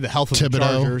we'll see the health of Thibodeau. the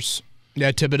Chargers.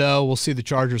 Yeah, Thibodeau. We'll see the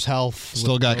Chargers' health.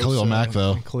 Still got Khalil Mack,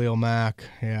 though. Khalil Mack,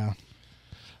 yeah.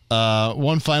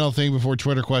 One final thing before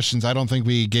Twitter questions. I don't think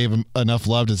we gave him enough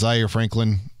love to Zaire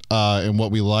Franklin and what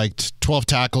we liked. 12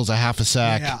 tackles, a half a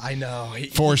sack. Yeah, I know.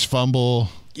 Forced fumble.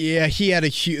 Yeah, he had a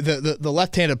huge. The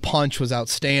left-handed punch was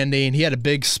outstanding. He had a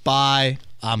big spy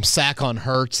sack on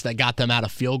Hurts that got them out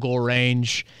of field goal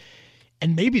range.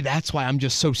 And maybe that's why I'm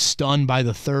just so stunned by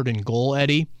the 3rd and goal,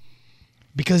 Eddie,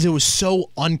 because it was so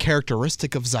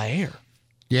uncharacteristic of Zaire.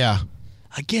 Yeah.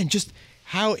 Again, just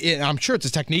how I'm sure it's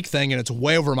a technique thing and it's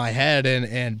way over my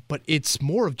head, but it's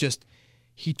more of just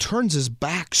he turns his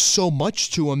back so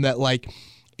much to him that, like,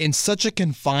 in such a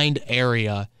confined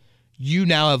area, you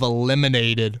now have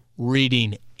eliminated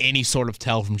reading any sort of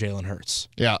tell from Jalen Hurts.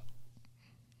 Yeah.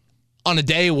 On a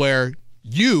day where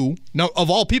of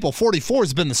all people, 44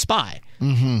 has been the spy.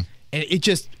 Mm-hmm.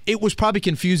 And it was probably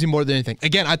confusing more than anything.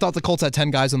 Again, I thought the Colts had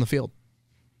 10 guys on the field.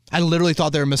 I literally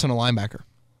thought they were missing a linebacker.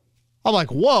 I'm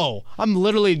like, whoa. I'm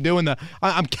literally doing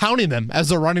I'm counting them as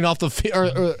they're running off the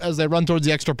field, or as they run towards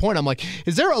the extra point. I'm like,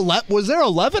 was there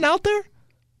 11 out there?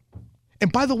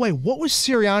 And by the way, what was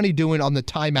Sirianni doing on the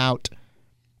timeout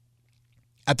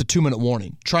at the 2-minute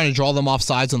warning? Trying to draw them off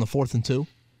sides on the 4th and 2?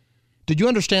 Did you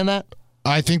understand that?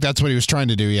 I think that's what he was trying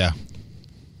to do, yeah.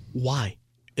 Why?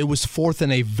 It was 4th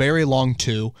and a very long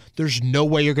 2. There's no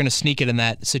way you're going to sneak it in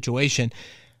that situation.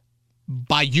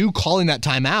 By you calling that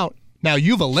timeout, now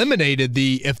you've eliminated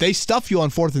if they stuff you on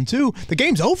 4th and 2, the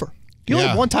game's over. You only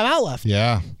have 1 timeout left.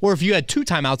 Yeah. Or if you had 2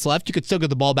 timeouts left, you could still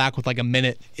get the ball back with like a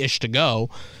minute-ish to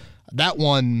go. That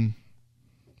one,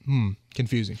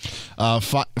 confusing.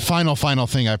 Final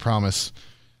thing, I promise.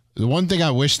 The one thing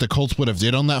I wish the Colts would have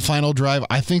did on that final drive,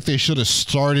 I think they should have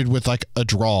started with like a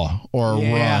draw or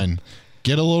a run.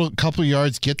 Get a couple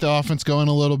yards, get the offense going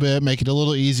a little bit, make it a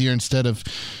little easier instead of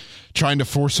trying to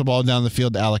force the ball down the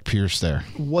field to Alec Pierce there.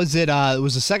 Was it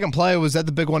was the second play, was that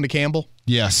the big one to Campbell?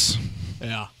 Yes.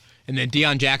 Yeah. And then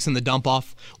Deion Jackson, the dump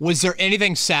off. Was there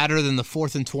anything sadder than the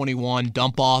 4th and 21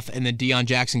 dump off and then Deion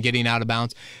Jackson getting out of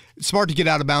bounds? It's smart to get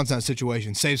out of bounds in that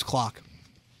situation. Saves clock.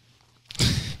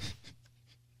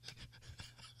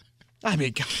 I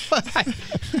mean,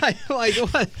 like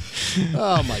what?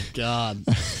 Oh, my God.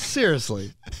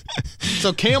 Seriously.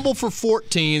 So Campbell for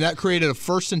 14. That created a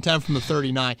 1st and 10 from the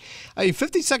 39. I mean,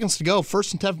 50 seconds to go,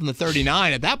 1st and 10 from the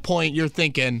 39. At that point, you're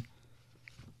thinking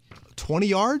 20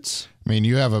 yards? I mean,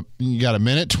 you got a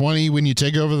minute 20 when you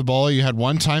take over the ball. You had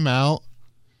 1 timeout.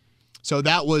 So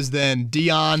that was then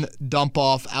Deion dump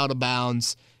off out of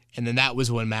bounds, and then that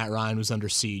was when Matt Ryan was under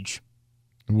siege.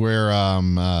 Where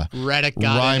Reddick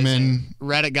got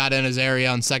in his area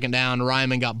on 2nd down.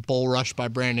 Ryman got bull rushed by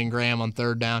Brandon Graham on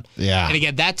 3rd down. Yeah. And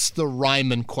again, that's the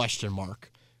Ryman question mark.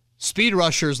 Speed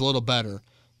rusher is a little better.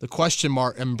 The question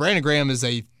mark, and Brandon Graham is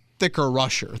a thicker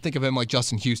rusher. Think of him like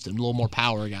Justin Houston, a little more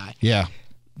power guy. Yeah.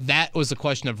 That was the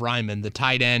question of Ryman, the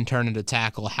tight end turn into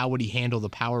tackle. How would he handle the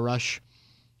power rush?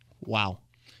 Wow.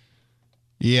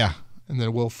 Yeah. And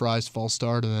then Will Fry's false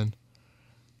start, and then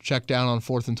check down on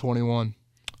 4th and 21.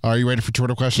 Are you ready for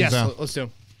Twitter questions now? Yes, let's do.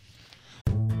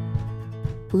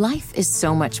 Life is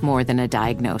so much more than a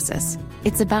diagnosis.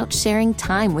 It's about sharing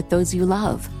time with those you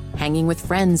love, hanging with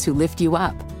friends who lift you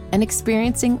up, and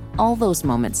experiencing all those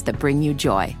moments that bring you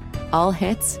joy. All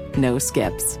hits, no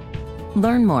skips.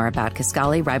 Learn more about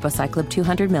Kisqali Ribociclib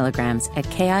 200 milligrams at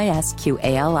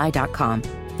KISQALI.com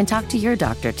and talk to your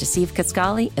doctor to see if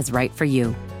Kisqali is right for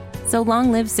you. So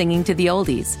long live singing to the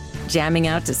oldies, jamming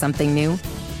out to something new,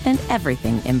 and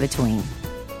everything in between.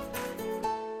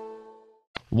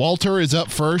 Walter is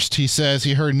up first. He says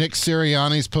he heard Nick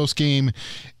Sirianni's post-game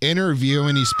interview,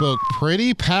 and he spoke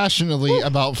pretty passionately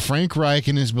about Frank Reich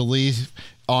and his belief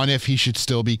on if he should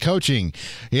still be coaching.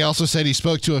 He also said he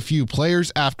spoke to a few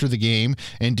players after the game.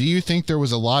 And do you think there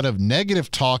was a lot of negative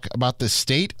talk about the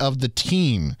state of the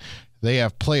team? They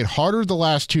have played harder the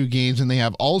last 2 games than they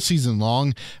have all season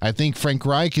long. I think Frank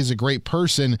Reich is a great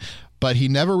person, but he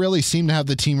never really seemed to have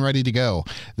the team ready to go.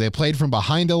 They played from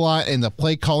behind a lot, and the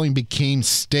play calling became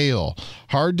stale.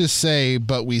 Hard to say,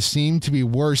 but we seem to be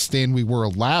worse than we were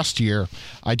last year.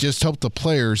 I just hope the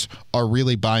players are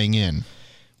really buying in.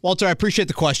 Walter, I appreciate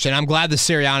the question. I'm glad the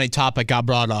Sirianni topic got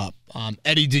brought up.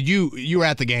 Eddie, you were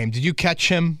at the game. Did you catch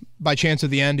him by chance at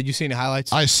the end? Did you see any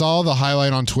highlights? I saw the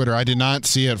highlight on Twitter. I did not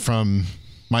see it from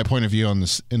my point of view in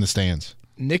the stands.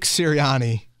 Nick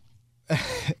Sirianni,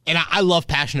 and I love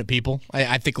passionate people.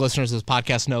 I think listeners of this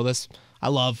podcast know this. I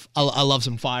love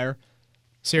some fire.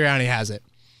 Sirianni has it.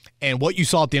 And what you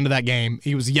saw at the end of that game,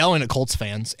 he was yelling at Colts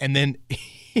fans, and then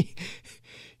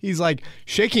he's like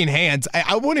shaking hands.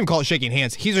 I wouldn't even call it shaking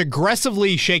hands. He's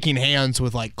aggressively shaking hands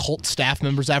with like Colts staff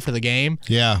members after the game.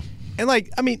 Yeah. And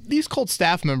these Colts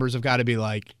staff members have got to be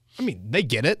like, they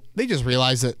get it. They just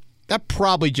realize that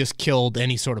probably just killed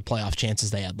any sort of playoff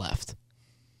chances they had left.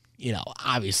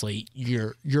 Obviously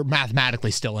you're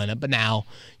mathematically still in it, but now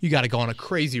you got to go on a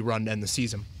crazy run to end the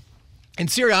season. And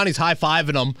Sirianni's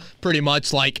high-fiving them pretty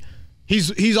much like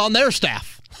he's on their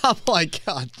staff. I'm like,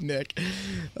 God, Nick.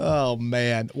 Oh,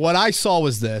 man. What I saw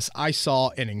was this. I saw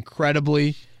an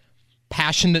incredibly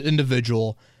passionate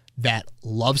individual that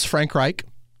loves Frank Reich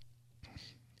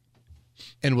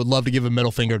and would love to give a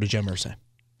middle finger to Jim Irsay.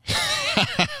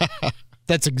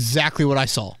 That's exactly what I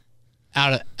saw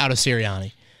out of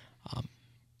Sirianni.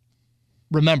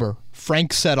 Remember,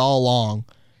 Frank said all along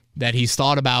that he's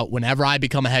thought about whenever I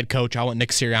become a head coach, I want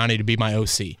Nick Sirianni to be my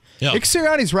OC. Yep. Nick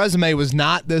Sirianni's resume was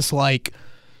not this like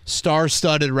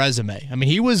star-studded resume.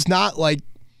 He was not like,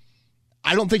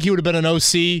 I don't think he would have been an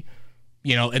OC,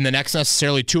 in the next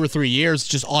necessarily 2 or 3 years,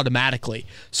 just automatically.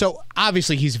 So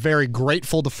obviously he's very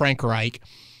grateful to Frank Reich.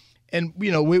 And,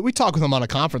 we talked with him on a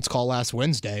conference call last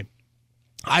Wednesday.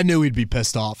 I knew he'd be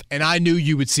pissed off, and I knew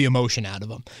you would see emotion out of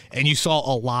him. And you saw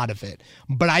a lot of it.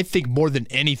 But I think more than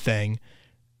anything,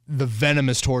 the venom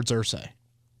is towards Irsay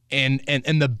and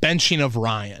the benching of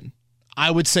Ryan. I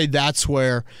would say that's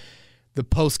where the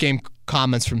post-game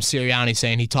comments from Sirianni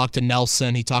saying he talked to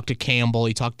Nelson, he talked to Campbell,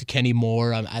 he talked to Kenny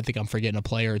Moore. I think I'm forgetting a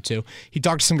player or two. He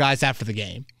talked to some guys after the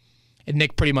game. And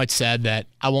Nick pretty much said that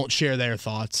I won't share their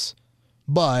thoughts.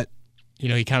 But,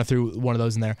 he kind of threw one of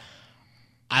those in there.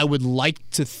 I would like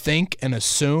to think and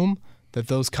assume that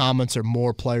those comments are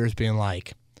more players being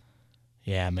like,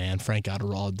 yeah, man, Frank got a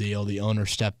raw deal. The owner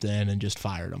stepped in and just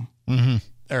fired him.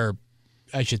 Mm-hmm. Or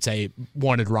I should say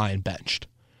wanted Ryan benched.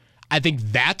 I think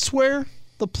that's where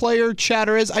the player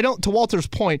chatter is. To Walter's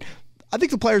point, I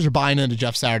think the players are buying into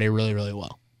Jeff Saturday really, really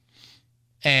well.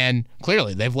 And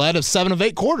clearly, they've led of 7 of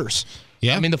 8 quarters.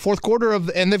 Yeah. The fourth quarter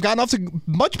and they've gotten off to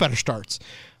much better starts.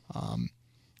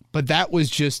 But that was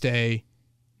just a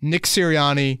Nick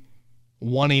Sirianni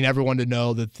wanting everyone to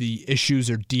know that the issues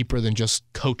are deeper than just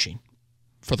coaching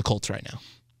for the Colts right now.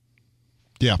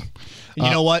 Yeah. And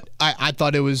you know what? I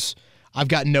thought it was – I've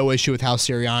got no issue with how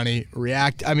Sirianni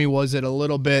reacted. Was it a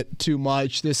little bit too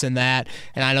much, this and that?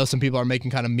 And I know some people are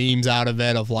making kind of memes out of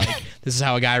it of like, this is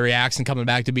how a guy reacts and coming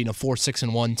back to beating a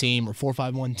 4-6-1 team or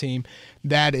 4-5-1 team.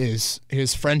 That is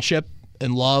his friendship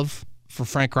and love for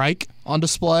Frank Reich on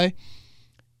display.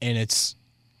 And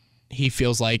he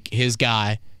feels like his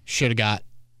guy should have got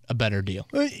a better deal.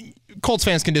 Colts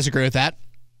fans can disagree with that.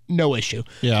 No issue.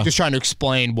 Yeah. Just trying to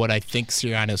explain what I think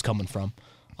Sirianni is coming from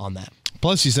on that.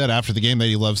 Plus, he said after the game that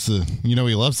he loves the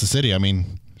city.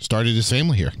 Started his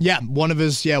family here. Yeah, one of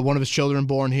his children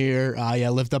born here.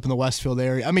 Lived up in the Westfield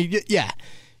area. And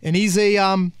he's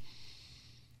a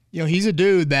he's a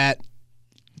dude that,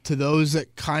 to those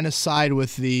that kind of side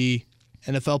with the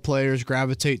NFL players,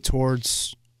 gravitate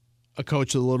towards a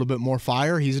coach with a little bit more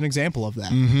fire. He's an example of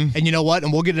that. Mm-hmm. And you know what?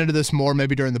 And we'll get into this more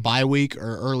maybe during the bye week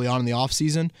or early on in the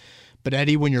offseason. But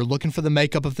Eddie, when you're looking for the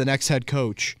makeup of the next head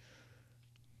coach,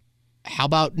 how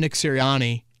about Nick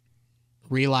Sirianni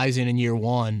realizing in year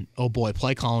one, oh boy,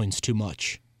 play calling's too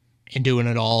much, and doing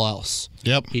it all else?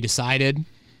 Yep. He decided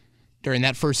during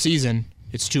that first season,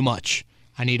 it's too much.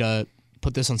 I need to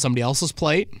put this on somebody else's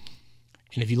plate.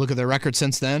 And if you look at their record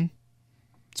since then,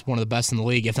 it's one of the best in the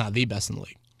league, if not the best in the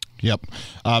league. Yep.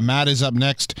 Matt is up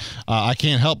next. I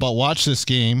can't help but watch this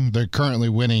game. They're currently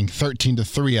winning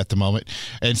 13-3 at the moment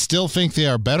and still think they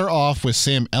are better off with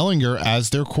Sam Ehlinger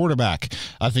as their quarterback.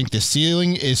 I think the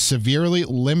ceiling is severely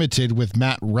limited with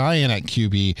Matt Ryan at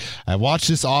QB. I watched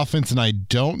this offense and I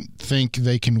don't think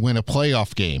they can win a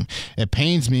playoff game. It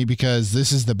pains me because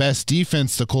this is the best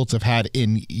defense the Colts have had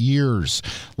in years.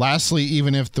 Lastly,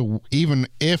 even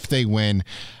if they win,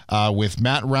 with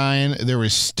Matt Ryan, there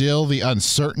is still the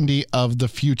uncertainty of the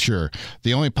future.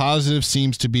 The only positive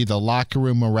seems to be the locker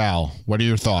room morale. What are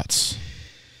your thoughts?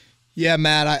 Yeah,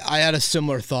 Matt, I had a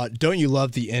similar thought. Don't you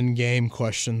love the end game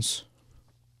questions?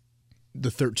 The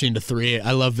 13-3.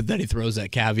 I love that he throws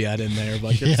that caveat in there.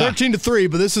 But it's 13-3,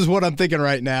 but this is what I'm thinking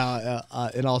right now.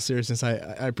 In all seriousness, I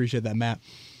appreciate that, Matt.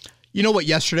 You know what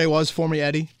yesterday was for me,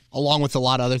 Eddie? Along with a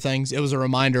lot of other things, it was a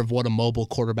reminder of what a mobile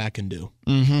quarterback can do.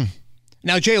 Mm-hmm.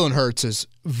 Now, Jalen Hurts is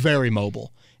very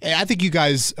mobile. And I think you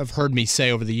guys have heard me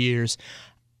say over the years,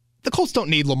 the Colts don't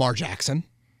need Lamar Jackson.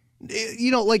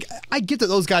 I get that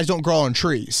those guys don't grow on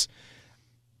trees.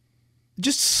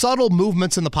 Just subtle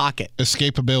movements in the pocket.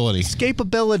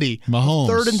 Escapability. Mahomes.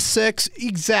 3rd and 6.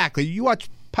 Exactly. You watch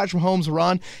Patrick Mahomes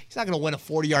run, he's not going to win a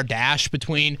 40-yard dash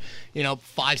between, 5-6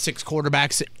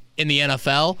 quarterbacks in the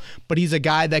NFL, but he's a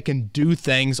guy that can do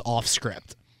things off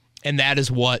script. And that is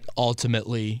what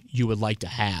ultimately you would like to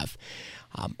have.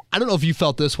 I don't know if you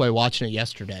felt this way watching it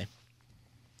yesterday,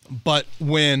 but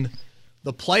when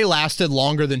the play lasted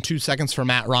longer than 2 seconds for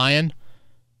Matt Ryan,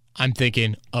 I'm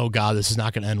thinking, oh, God, this is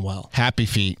not going to end well. Happy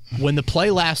feet. When the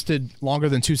play lasted longer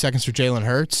than 2 seconds for Jalen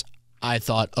Hurts, I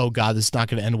thought, oh, God, this is not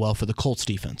going to end well for the Colts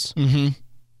defense. Mm-hmm.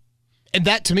 And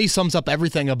that, to me, sums up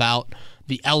everything about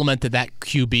the element that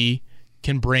QB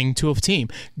can bring to a team.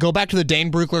 Go back to the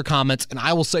Dane Brugler comments, and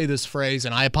I will say this phrase,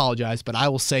 and I apologize, but I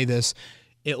will say this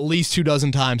at least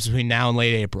 24 times between now and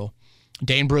late April.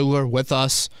 Dane Brugler with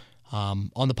us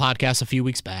on the podcast a few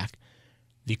weeks back.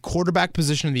 The quarterback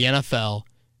position in the NFL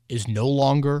is no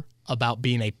longer about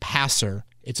being a passer.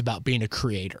 It's about being a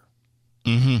creator.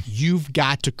 Mm-hmm. You've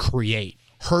got to create.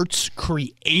 Hurts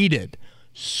created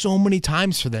so many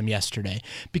times for them yesterday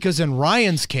because in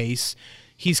Ryan's case,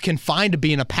 he's confined to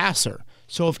being a passer.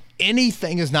 So if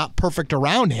anything is not perfect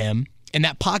around him and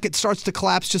that pocket starts to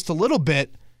collapse just a little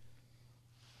bit,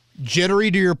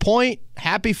 jittery to your point,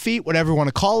 happy feet, whatever you want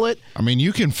to call it. I mean,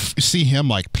 you can see him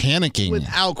like panicking.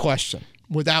 Without question.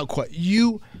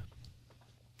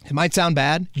 It might sound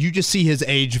bad. You just see his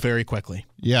age very quickly.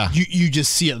 Yeah. You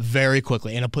just see it very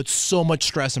quickly, and it puts so much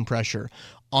stress and pressure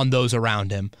on those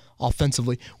around him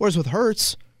offensively. Whereas with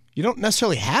Hurts, you don't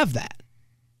necessarily have that.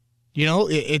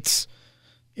 It's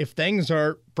if things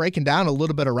are breaking down a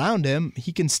little bit around him,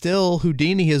 he can still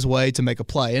Houdini his way to make a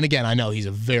play. And again, I know he's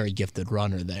a very gifted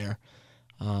runner there.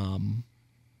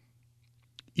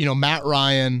 Matt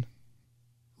Ryan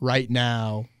right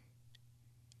now,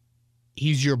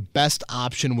 he's your best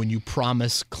option when you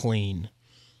promise clean.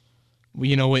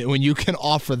 When you can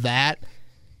offer that,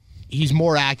 he's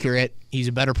more accurate. He's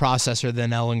a better processor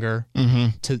than Ellinger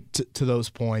to those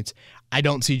points. I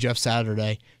don't see Jeff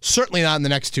Saturday. Certainly not in the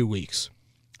next 2 weeks.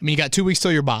 I mean, you got 2 weeks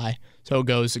till you're bye. So it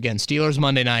goes, again, Steelers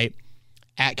Monday night,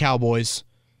 at Cowboys,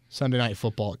 Sunday Night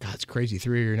Football. God, it's crazy.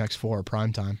 3 of your next 4 are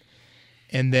primetime.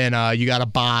 And then you got a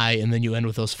bye, and then you end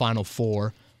with those final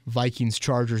 4. Vikings,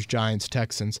 Chargers, Giants,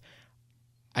 Texans.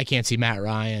 I can't see Matt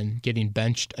Ryan getting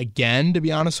benched again, to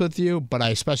be honest with you, but I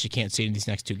especially can't see it in these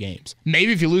next 2 games.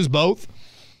 Maybe if you lose both,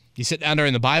 you sit down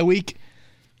during the bye week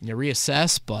and you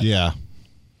reassess, but yeah,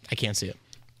 I can't see it.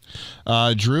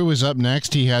 Drew is up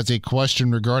next. He has a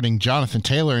question regarding Jonathan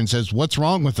Taylor and says, what's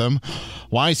wrong with him?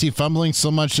 Why is he fumbling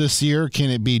so much this year? Can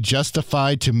it be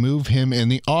justified to move him in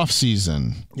the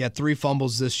offseason? Yeah, 3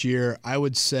 fumbles this year. I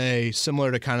would say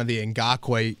similar to kind of the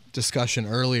Ngakoue discussion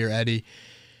earlier, Eddie.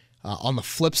 On the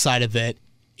flip side of it,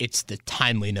 it's the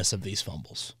timeliness of these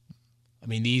fumbles. I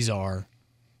mean, these are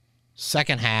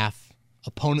second half,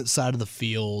 opponent side of the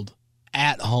field,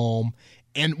 at home,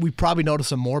 and we probably notice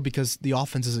them more because the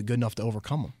offense isn't good enough to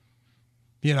overcome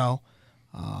them.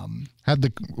 Had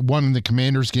the one in the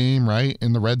Commanders game, right,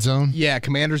 in the red zone? Yeah,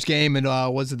 Commanders game, and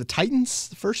was it the Titans,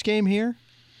 the first game here?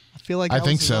 I feel like that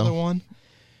was another one.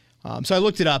 So I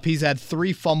looked it up. He's had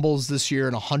 3 fumbles this year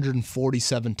and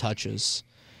 147 touches.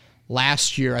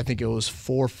 Last year, I think it was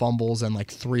 4 fumbles and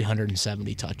like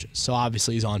 370 touches. So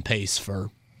obviously he's on pace for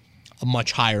a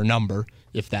much higher number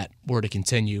if that were to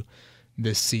continue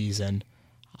this season.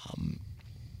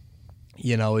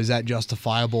 Is that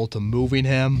justifiable to moving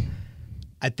him?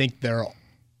 I think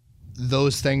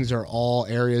those things are all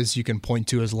areas you can point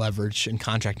to as leverage in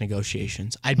contract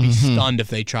negotiations. I'd be stunned if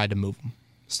they tried to move him.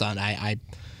 Stunned. I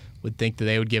would think that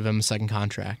they would give him a second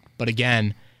contract. But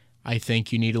again, I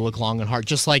think you need to look long and hard.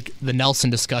 Just like the Nelson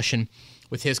discussion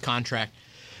with his contract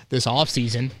this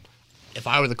offseason, if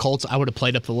I were the Colts, I would have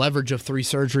played up the leverage of 3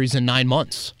 surgeries in 9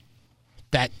 months.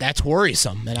 That's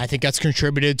worrisome, and I think that's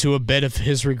contributed to a bit of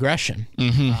his regression.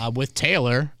 With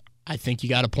Taylor, I think you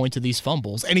got to point to these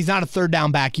fumbles. And he's not a third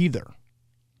down back either.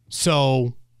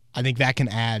 So I think that can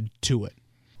add to it.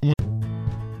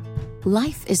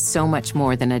 Life is so much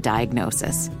more than a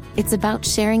diagnosis. It's about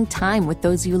sharing time with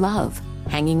those you love,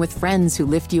 hanging with friends who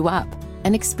lift you up,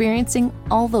 and experiencing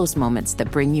all those moments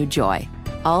that bring you joy.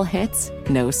 All hits,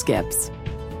 no skips.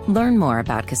 Learn more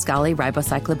about Kisqali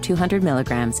Ribociclib 200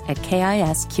 milligrams at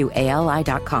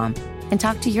KISQALI.com and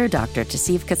talk to your doctor to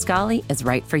see if Kisqali is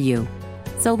right for you.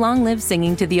 So long live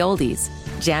singing to the oldies,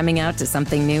 jamming out to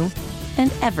something new,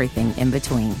 and everything in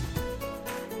between.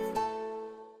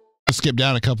 Skip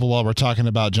down a couple while we're talking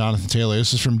about Jonathan Taylor.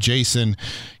 This is from Jason.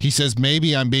 He says,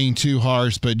 maybe I'm being too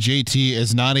harsh, but JT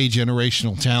is not a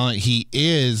generational talent. He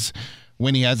is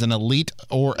when he has an elite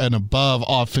or an above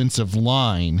offensive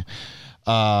line.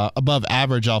 Above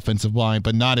average offensive line,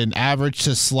 but not an average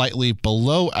to slightly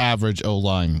below average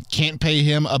O-line. Can't pay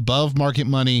him above market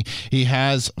money. He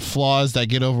has flaws that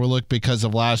get overlooked because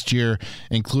of last year,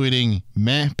 including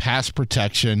pass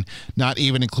protection, not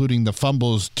even including the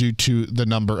fumbles due to the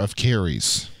number of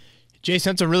carries.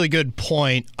 Jason, that's a really good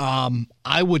point.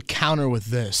 I would counter with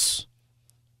this.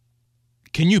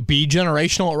 Can you be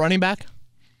generational at running back?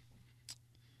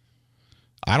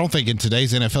 I don't think in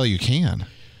today's NFL you can.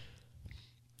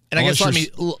 And I guess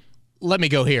let me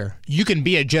go here. You can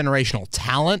be a generational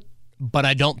talent, but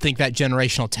I don't think that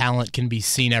generational talent can be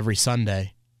seen every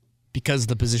Sunday because of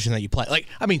the position that you play.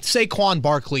 Saquon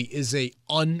Barkley is a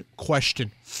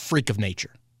unquestioned freak of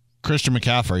nature. Christian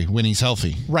McCaffrey, when he's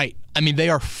healthy. Right. They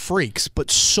are freaks,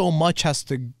 but so much has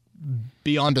to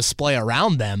be on display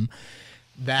around them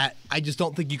that I just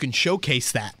don't think you can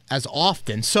showcase that as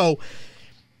often. So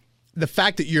the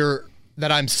fact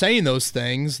that I'm saying those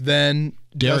things, then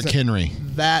Derrick Henry.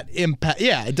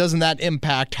 It doesn't that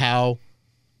impact how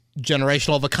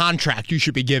generational of a contract you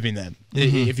should be giving them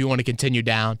if you want to continue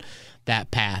down that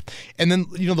path. And then,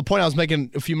 the point I was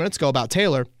making a few minutes ago about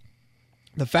Taylor,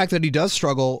 the fact that he does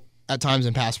struggle at times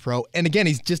in pass pro, and again,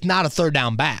 he's just not a third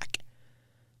down back.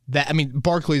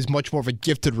 Barkley is much more of a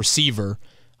gifted receiver.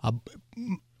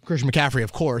 Christian McCaffrey,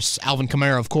 of course. Alvin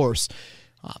Kamara, of course.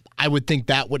 I would think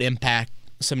that would impact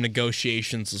some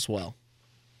negotiations as well.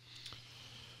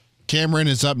 Cameron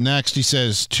is up next. He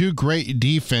says, 2 great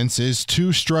defenses,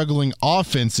 2 struggling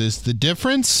offenses. The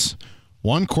difference?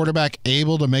 One quarterback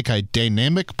able to make a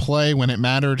dynamic play when it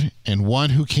mattered, and one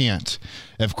who can't.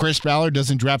 If Chris Ballard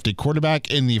doesn't draft a quarterback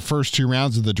in the first 2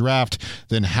 rounds of the draft,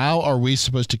 then how are we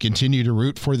supposed to continue to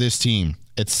root for this team?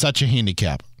 It's such a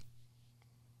handicap.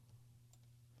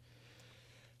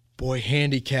 Boy,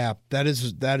 handicap. That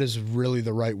is really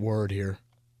the right word here.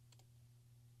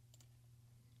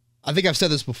 I think I've said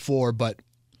this before, but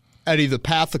Eddie, the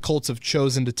path the Colts have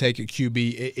chosen to take at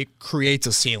QB, it creates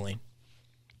a ceiling.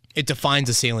 It defines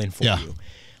a ceiling for you.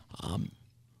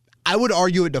 I would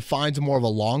argue it defines more of a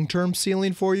long-term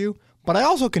ceiling for you, but I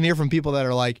also can hear from people that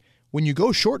are like, when you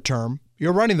go short-term,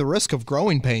 you're running the risk of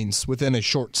growing pains within a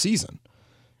short season.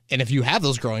 And if you have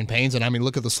those growing pains, and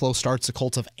look at the slow starts the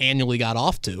Colts have annually got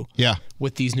off to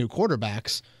with these new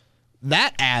quarterbacks,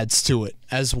 that adds to it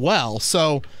as well.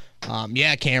 So,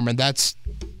 Cameron, that's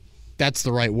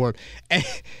the right word. And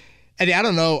I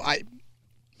don't know.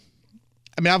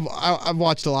 I've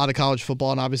watched a lot of college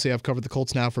football, and obviously I've covered the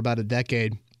Colts now for about a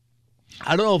decade.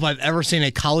 I don't know if I've ever seen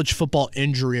a college football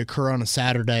injury occur on a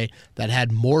Saturday that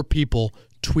had more people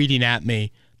tweeting at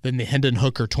me than the Hendon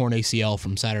Hooker torn ACL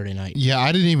from Saturday night. Yeah,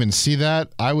 I didn't even see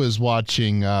that. I was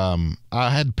watching. I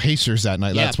had Pacers that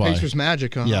night. That's why. Pacers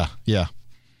Magic. Huh? Yeah.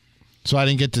 So I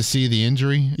didn't get to see the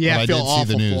injury. Yeah, but I feel did awful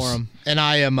see the news. for him. And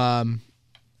I am. I'm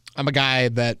a guy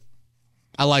that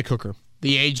I like Hooker.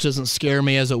 The age doesn't scare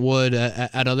me as it would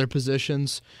at other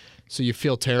positions, so you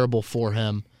feel terrible for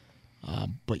him.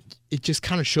 But it just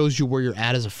kind of shows you where you're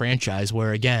at as a franchise.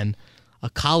 Where again,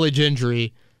 a college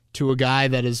injury to a guy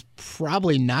that is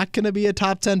probably not going to be a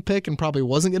top 10 pick and probably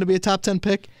wasn't going to be a top 10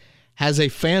 pick has a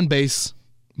fan base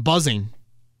buzzing.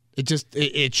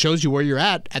 It shows you where you're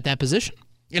at that position.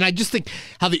 And I just think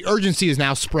how the urgency is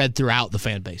now spread throughout the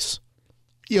fan base.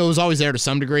 It was always there to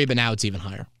some degree, but now it's even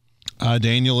higher.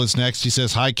 Daniel is next. He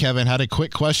says, hi, Kevin. Had a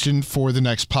quick question for the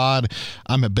next pod.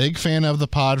 I'm a big fan of the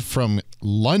pod from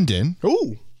London.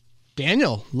 Ooh,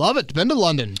 Daniel. Love it. Been to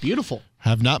London. Beautiful.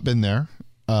 Have not been there.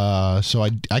 So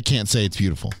I can't say it's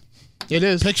beautiful. It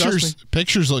is.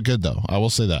 Pictures look good, though. I will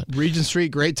say that. Regent Street,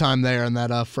 great time there on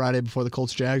that Friday before the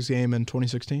Colts-Jags game in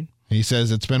 2016. He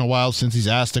says it's been a while since he's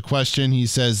asked a question. He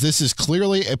says this is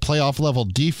clearly a playoff-level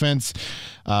defense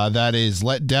that is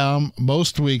let down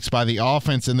most weeks by the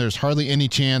offense, and there's hardly any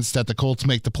chance that the Colts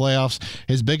make the playoffs.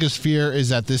 His biggest fear is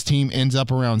that this team ends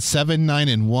up around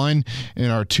 7-9-1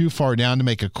 and are too far down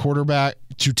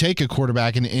to take a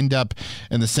quarterback and end up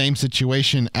in the same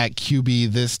situation at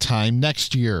QB this time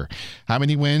next year. How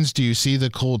many wins do you see the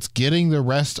Colts getting the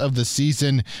rest of the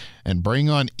season and bring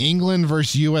on England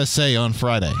versus USA on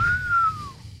Friday?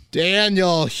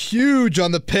 Daniel, huge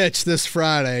on the pitch this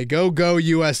Friday. Go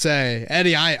USA.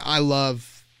 Eddie, I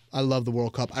love the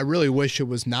World Cup. I really wish it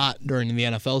was not during the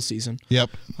NFL season. Yep.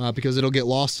 Because it'll get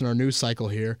lost in our news cycle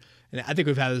here. And I think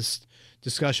we've had this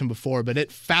discussion before, but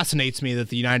it fascinates me that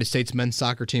the United States men's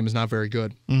soccer team is not very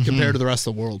good compared to the rest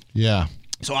of the world. Yeah.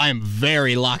 So I am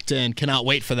very locked in. Cannot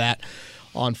wait for that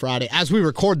on Friday. As we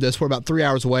record this, we're about 3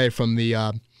 hours away from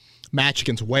the match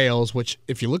against Wales, which,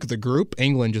 if you look at the group,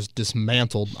 England just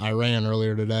dismantled Iran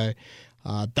earlier today.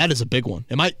 That is a big one.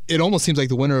 It almost seems like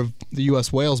the winner of the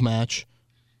U.S.-Wales match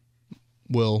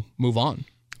will move on.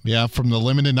 Yeah, from the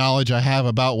limited knowledge I have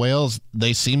about Wales,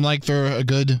 they seem like they're a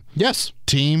good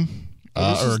team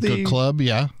or a good club.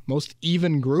 Yeah, most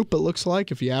even group, it looks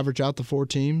like, if you average out the 4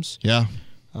 teams. Yeah.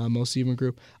 Most even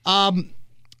group. To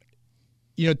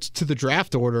the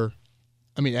draft order,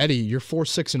 I mean, Eddie, you're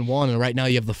 4-6-1, and right now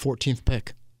you have the 14th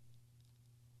pick.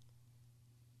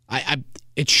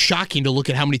 It's shocking to look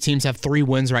at how many teams have 3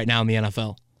 wins right now in the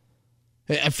NFL.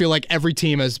 I feel like every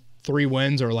team has 3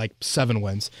 wins or like 7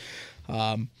 wins.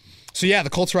 The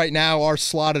Colts right now are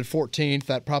slotted 14th.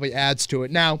 That probably adds to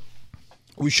it. Now,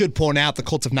 we should point out the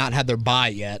Colts have not had their bye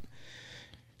yet.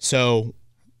 So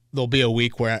there'll be a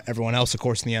week where everyone else, of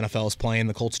course, in the NFL is playing.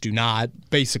 The Colts do not.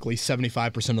 Basically,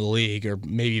 75% of the league, or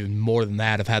maybe even more than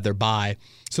that, have had their bye.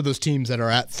 So those teams that are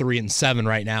at 3-7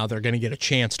 right now, they're going to get a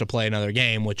chance to play another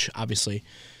game, which obviously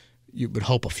you would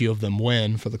hope a few of them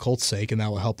win for the Colts' sake, and that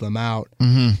will help them out.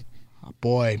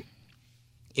 Boy,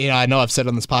 I know I've said it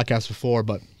on this podcast before,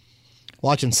 but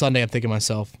watching Sunday, I'm thinking to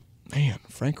myself, man,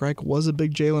 Frank Reich was a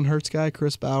big Jalen Hurts guy.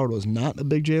 Chris Ballard was not a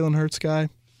big Jalen Hurts guy.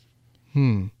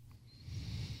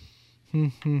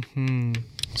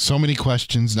 So many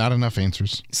questions, not enough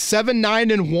answers.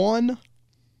 7-9-1.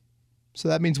 So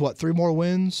that means what? 3 more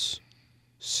wins?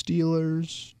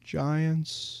 Steelers,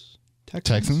 Giants,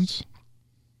 Texans.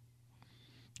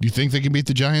 Do you think they can beat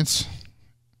the Giants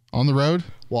on the road?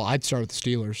 Well, I'd start with the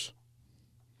Steelers.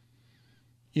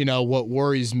 You know, what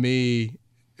worries me,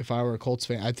 if I were a Colts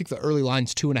fan, I think the early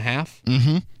line's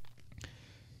 2.5.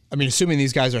 I mean, assuming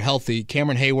these guys are healthy,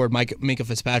 Cameron Hayward, Minka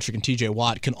Fitzpatrick, and TJ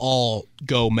Watt can all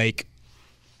go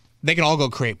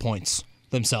create points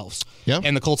themselves. Yep.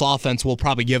 And the Colts offense will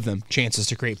probably give them chances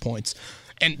to create points.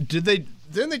 And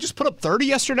didn't they just put up 30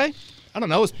 yesterday? I don't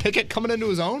know. Is Pickett coming into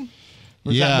his own?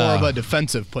 Or is that more of a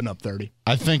defensive putting up 30?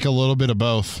 I think a little bit of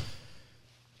both.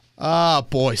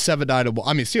 Boy, 7-9.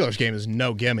 I mean, Steelers game is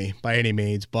no gimme by any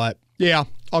means, but yeah,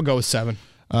 I'll go with 7.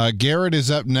 Garrett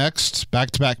is up next,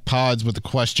 back-to-back pods with a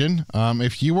question.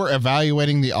 If you were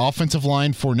evaluating the offensive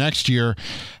line for next year,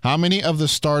 how many of the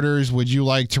starters would you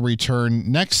like to return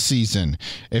next season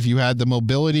if you had the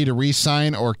mobility to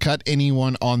re-sign or cut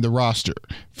anyone on the roster?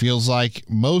 Feels like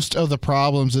most of the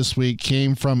problems this week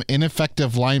came from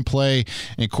ineffective line play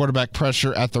and quarterback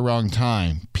pressure at the wrong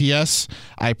time. P.S.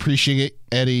 I appreciate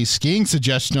Eddie's skiing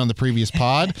suggestion on the previous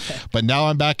pod, but now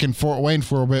I'm back in Fort Wayne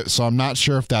for a bit, so I'm not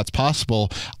sure if that's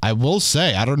possible. I will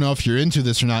say, I don't know if you're into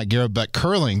this or not, Garrett, but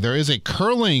curling. There is a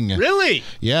curling. Really?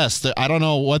 Yes. I don't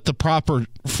know what the proper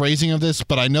phrasing of this,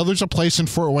 but I know there's a place in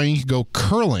Fort Wayne you can go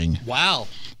curling. Wow.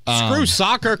 Screw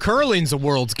soccer. Curling's a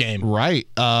world's game. Right.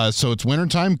 So it's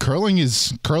wintertime. Curling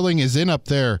is in up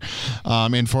there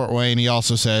in Fort Wayne. He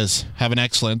also says, have an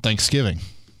excellent Thanksgiving.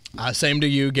 Same to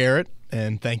you, Garrett.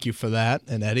 And thank you for that.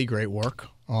 And Eddie, great work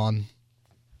on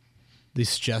the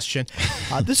suggestion.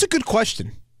 This is a good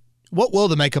question. What will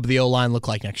the makeup of the O-line look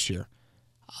like next year?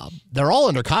 They're all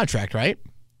under contract, right?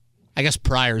 I guess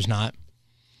Pryor's not.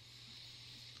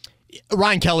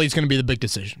 Ryan Kelly's going to be the big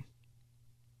decision.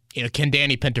 You know, can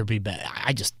Danny Pinter be better?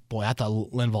 I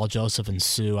thought Linval Joseph and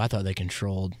Sue, I thought they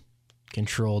controlled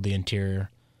the interior.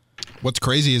 What's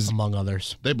crazy is, among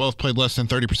others, they both played less than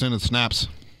 30% of the snaps.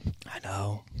 I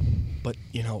know, but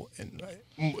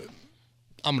I'm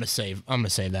gonna save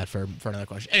that for another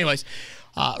question. Anyways,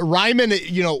 Ryman,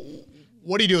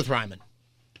 what do you do with Ryman?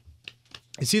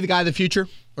 Is he the guy of the future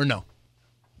or no?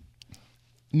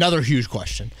 Another huge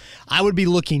question. I would be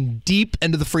looking deep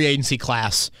into the free agency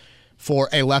class for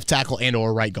a left tackle and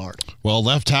or right guard. Well,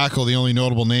 left tackle, the only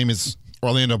notable name is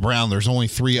Orlando Brown. There's only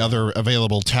 3 other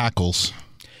available tackles.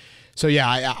 So,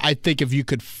 yeah, I think if you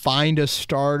could find a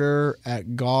starter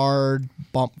at guard,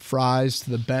 bump Fries to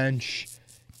the bench,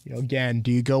 again, do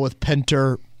you go with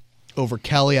Pinter over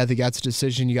Kelly? I think that's a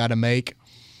decision you got to make.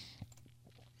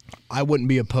 I wouldn't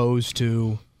be opposed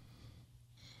to,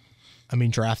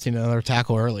 drafting another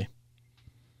tackle early.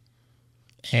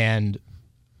 And,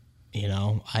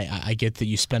 I get that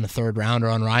you spend a 3rd rounder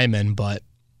on Ryman, but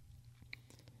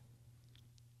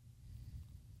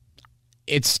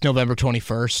It's November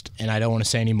 21st, and I don't want to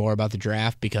say any more about the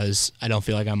draft because I don't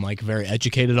feel like I'm very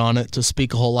educated on it to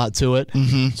speak a whole lot to it.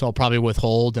 So I'll probably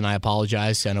withhold, and I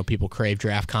apologize. I know people crave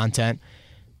draft content,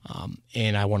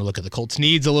 and I want to look at the Colts'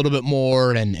 needs a little bit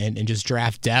more and just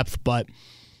draft depth. But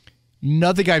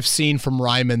nothing I've seen from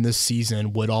Ryman this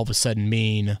season would all of a sudden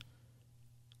mean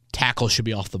tackle should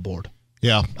be off the board.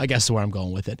 Yeah. I guess is where I'm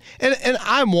going with it. And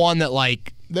I'm one that,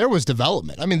 there was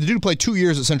development. I mean, the dude played 2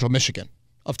 years at Central Michigan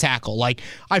of tackle.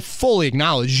 I fully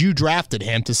acknowledge you drafted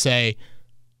him to say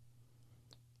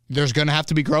there's going to have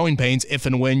to be growing pains if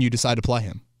and when you decide to play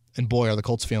him. And boy, are the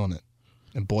Colts feeling it.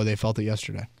 And boy, they felt it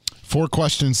yesterday. 4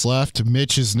 questions left.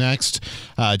 Mitch is next.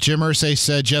 Jim Irsay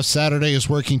said Jeff Saturday is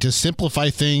working to simplify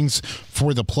things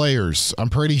for the players. I'm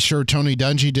pretty sure Tony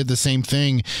Dungy did the same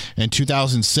thing in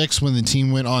 2006 when the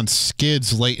team went on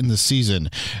skids late in the season.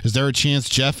 Is there a chance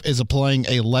Jeff is applying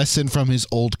a lesson from his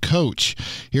old coach?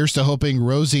 Here's to hoping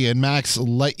Rosie and Max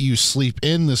let you sleep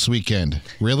in this weekend.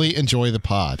 Really enjoy the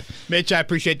pod. Mitch, I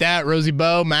appreciate that. Rosie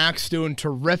Bo, Max doing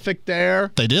terrific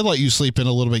there. They did let you sleep in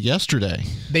a little bit yesterday.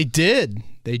 They did.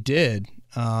 They did.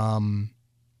 Can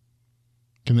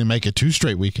they make it 2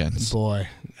 straight weekends? Boy.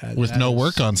 With no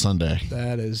work on Sunday.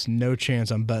 That is no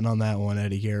chance I'm betting on that one,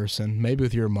 Eddie Garrison. Maybe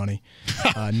with your money.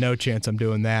 No chance I'm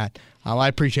doing that. I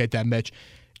appreciate that, Mitch.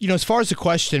 As far as the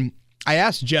question, I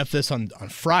asked Jeff this on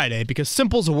Friday because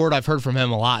simple's a word I've heard from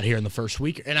him a lot here in the first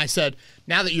week. And I said,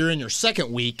 now that you're in your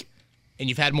second week and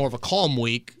you've had more of a calmer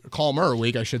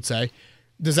week, I should say,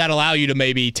 does that allow you to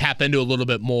maybe tap into a little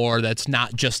bit more that's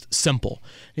not just simple?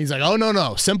 And he's like, oh,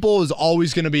 no. Simple is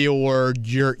always going to be a word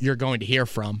you're going to hear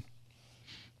from.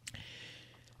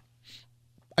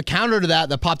 A counter to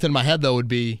that popped into my head, though, would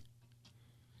be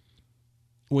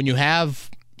when you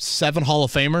have 7 Hall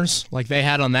of Famers like they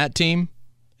had on that team,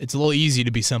 it's a little easy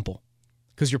to be simple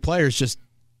because your players just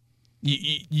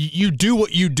you do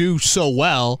what you do so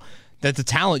well that the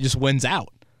talent just wins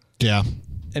out. Yeah.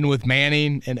 And with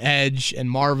Manning and Edge and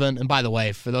Marvin, and by the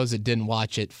way, for those that didn't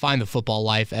watch it, find the Football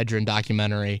Life Edgerrin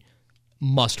documentary.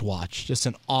 Must watch. Just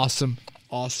an awesome,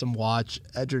 awesome watch.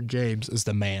 Edgerrin James is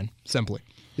the man. Simply.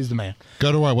 He's the man.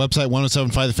 Go to our website,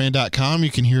 1075thefan.com.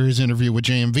 You can hear his interview with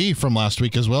JMV from last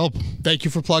week as well. Thank you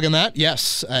for plugging that.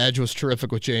 Yes, Edge was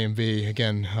terrific with JMV.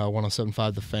 Again,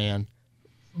 1075 The Fan.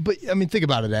 But, I mean, think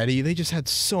about it, Eddie. They just had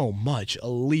so much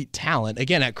elite talent,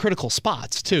 again, at critical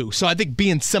spots, too. So I think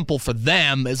being simple for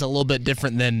them is a little bit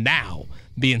different than now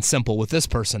being simple with this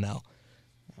personnel.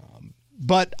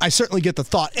 But I certainly get the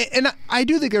thought. And I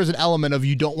do think there's an element of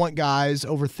you don't want guys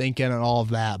overthinking and all of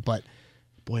that. But,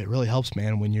 boy, it really helps,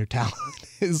 man, when your talent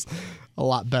is a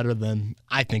lot better than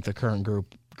I think the current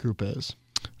group is.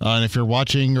 And if you're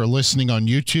watching or listening on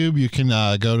YouTube, you can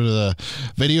go to the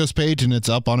videos page, and it's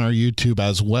up on our YouTube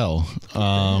as well.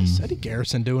 Eddie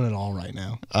Garrison doing it all right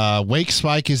now. Wake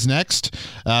Spike is next.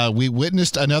 We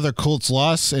witnessed another Colts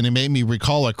loss, and it made me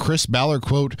recall a Chris Ballard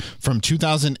quote from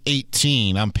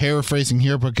 2018. I'm paraphrasing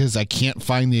here because I can't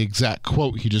find the exact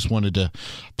quote. He just wanted to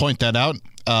point that out.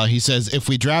 He says, if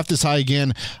we draft this high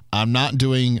again, I'm not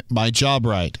doing my job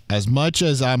right. As much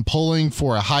as I'm pulling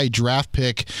for a high draft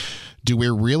pick, do we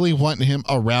really want him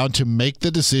around to make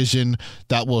the decision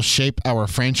that will shape our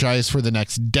franchise for the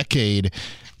next decade?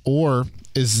 Or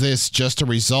is this just a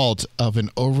result of an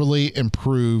overly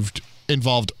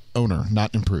involved owner,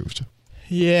 not improved?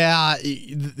 Yeah,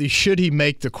 should he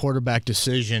make the quarterback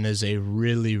decision is a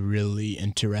really, really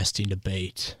interesting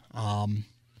debate. I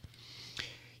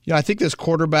think this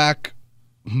quarterback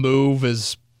move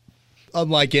is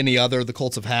unlike any other the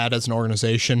Colts have had as an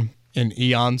organization in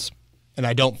eons. And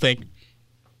I don't think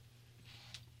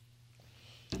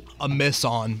a miss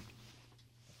on,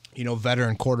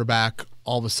 veteran quarterback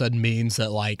all of a sudden means that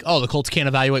the Colts can't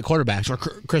evaluate quarterbacks, or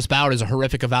Chris Ballard is a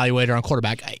horrific evaluator on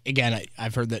quarterback.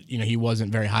 I've heard that, he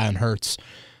wasn't very high on Hurts.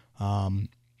 I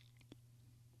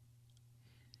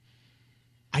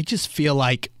just feel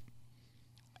like,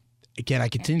 again, I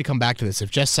continue to come back to this.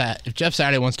 If Jeff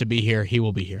Saturday wants to be here, he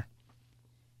will be here.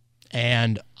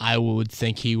 And I would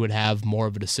think he would have more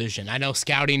of a decision. I know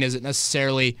scouting isn't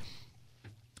necessarily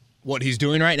what he's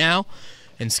doing right now,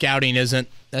 and scouting isn't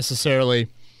necessarily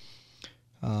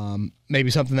maybe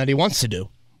something that he wants to do.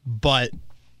 But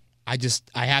I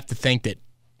have to think that,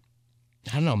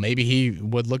 I don't know, maybe he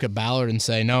would look at Ballard and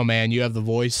say, no, man, you have the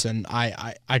voice, and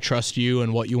I trust you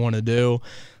and what you want to do.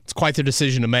 It's quite the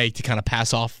decision to make to kind of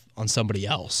pass off on somebody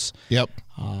else. Yep.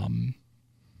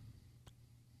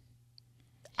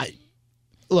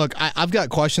 Look, I've got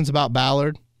questions about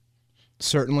Ballard,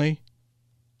 certainly,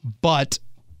 but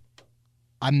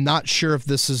I'm not sure if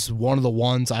this is one of the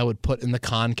ones I would put in the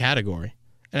con category.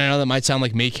 And I know that might sound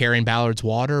like me carrying Ballard's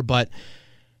water, but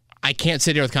I can't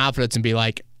sit here with confidence and be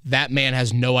like, that man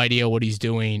has no idea what he's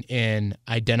doing in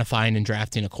identifying and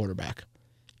drafting a quarterback.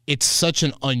 It's such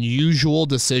an unusual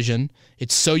decision.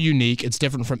 It's so unique. It's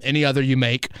different from any other you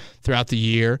make throughout the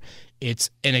year. It's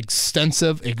an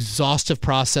extensive, exhaustive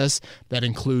process that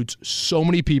includes so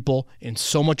many people and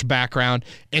so much background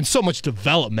and so much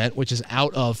development, which is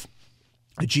out of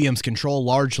a GM's control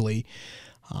largely.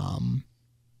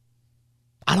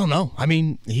 I don't know. I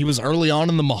mean, he was early on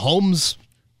in the Mahomes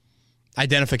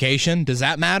identification. Does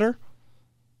that matter?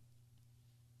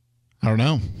 I don't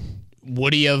know.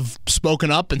 Would he have spoken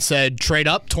up and said, trade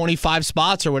up 25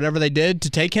 spots or whatever they did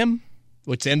to take him,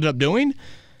 which they ended up doing?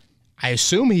 I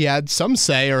assume he had some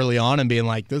say early on in being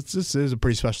like, this is a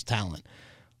pretty special talent.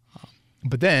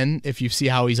 But then, if you see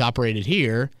how he's operated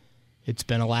here, it's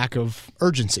been a lack of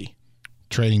urgency.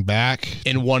 Trading back.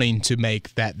 In wanting to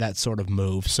make that sort of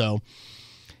move. So,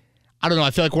 I don't know.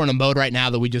 I feel like we're in a mode right now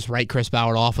that we just write Chris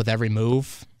Ballard off with every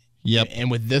move. Yep. And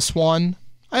with this one,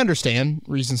 I understand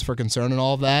reasons for concern and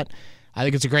all of that. I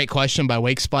think it's a great question by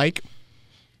Wake Spike.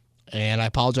 And I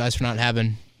apologize for not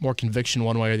having more conviction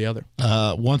one way or the other.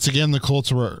 Once again, the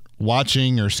Colts were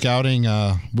watching or scouting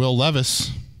Will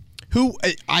Levis. Who,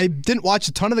 I didn't watch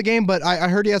a ton of the game, but I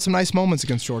heard he had some nice moments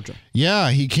against Georgia.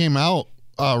 Yeah, he came out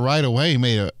right away. He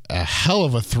made a hell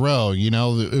of a throw. You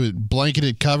know, it was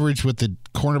blanketed coverage with the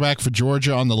cornerback for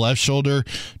Georgia on the left shoulder,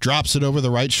 drops it over the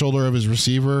right shoulder of his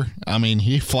receiver. I mean,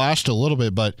 he flashed a little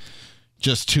bit, but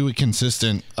just too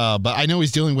consistent. But I know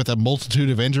he's dealing with a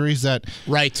multitude of injuries that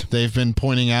they've been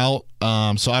pointing out.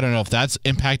 So I don't know if that's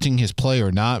impacting his play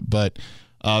or not. But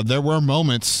there were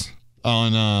moments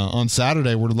on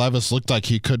Saturday where Levis looked like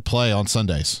he could play on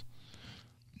Sundays.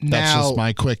 That's just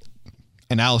my quick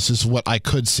analysis of what I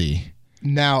could see.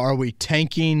 Now, are we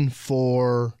tanking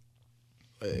for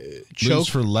choke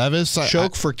for Levis?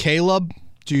 Choke for Caleb?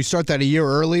 Do you start that a year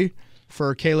early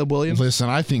for Caleb Williams? Listen,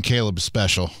 I think Caleb's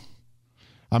special.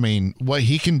 I mean, what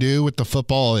he can do with the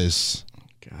football is...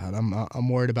 God, I'm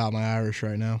worried about my Irish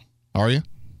right now. Are you?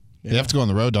 Yeah. They have to go on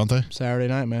the road, don't they? Saturday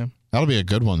night, man. That'll be a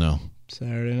good one, though.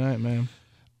 Saturday night, man.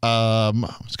 I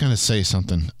was going to say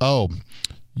something. Oh,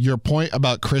 your point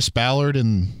about Chris Ballard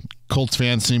and Colts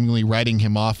fans seemingly writing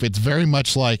him off, it's very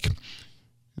much like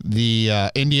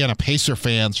the Indiana Pacer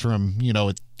fans from,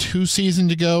 2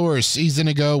 seasons ago or a season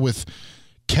ago with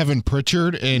Kevin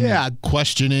Pritchard and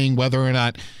questioning whether or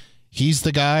not he's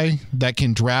the guy that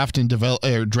can draft and develop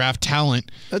or draft talent.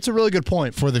 That's a really good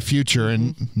point for the future.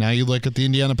 And now you look at the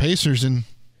Indiana Pacers and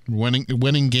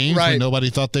winning games when nobody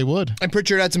thought they would. And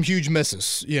Pritchard had some huge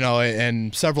misses,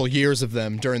 and several years of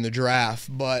them during the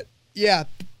draft. But yeah,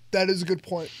 that is a good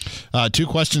point. 2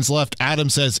 questions left. Adam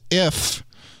says, if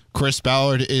Chris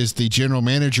Ballard is the general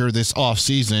manager this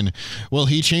offseason, will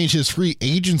he change his free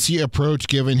agency approach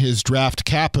given his draft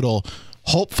capital?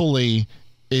 Hopefully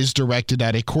is directed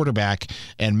at a quarterback,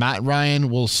 and Matt Ryan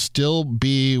will still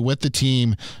be with the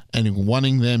team and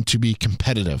wanting them to be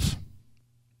competitive.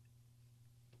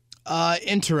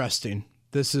 Interesting.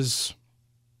 This is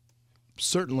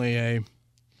certainly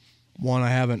one I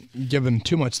haven't given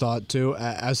too much thought to.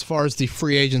 As far as the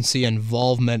free agency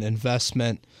involvement,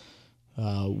 investment,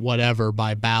 whatever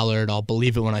by Ballard, I'll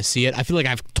believe it when I see it. I feel like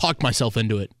I've talked myself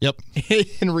into it. Yep.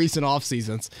 In recent off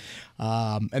seasons,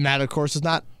 and that of course is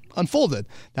not unfolded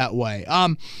that way.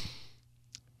 One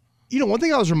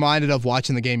thing I was reminded of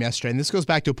watching the game yesterday, and this goes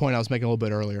back to a point I was making a little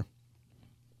bit earlier.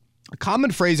 A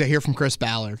common phrase I hear from Chris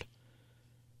Ballard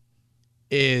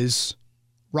is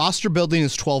roster building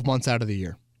is 12 months out of the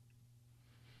year.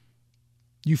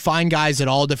 You find guys at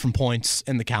all different points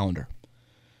in the calendar.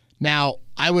 Now,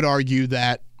 I would argue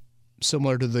that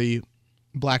similar to the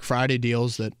Black Friday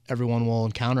deals that everyone will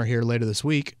encounter here later this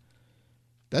week,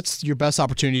 that's your best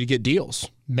opportunity to get deals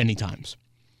many times.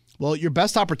 Well, your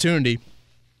best opportunity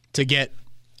to get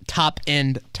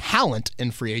top-end talent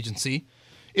in free agency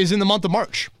is in the month of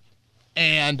March.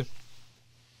 And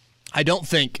I don't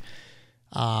think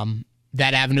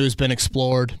that avenue has been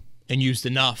explored and used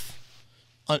enough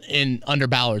under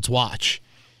Ballard's watch.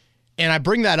 And I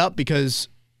bring that up because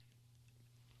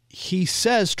he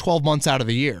says 12 months out of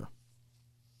the year.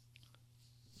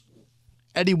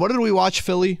 Eddie, what did we watch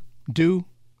Philly do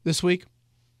this week?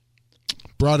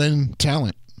 Brought in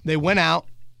talent. They went out.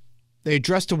 They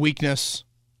addressed a weakness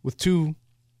with 2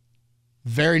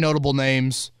 very notable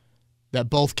names that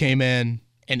both came in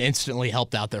and instantly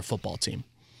helped out their football team.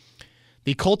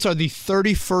 The Colts are the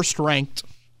 31st ranked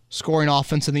scoring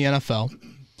offense in the NFL.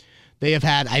 They have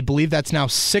had, I believe that's now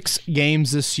 6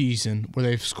 games this season where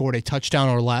they've scored a touchdown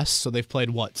or less. So they've played,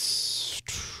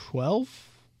 12?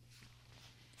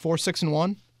 4, 6, and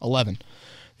 1? 11.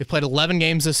 They've played 11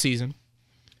 games this season.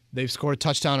 They've scored a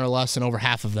touchdown or less in over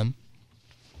half of them.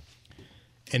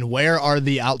 And where are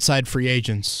the outside free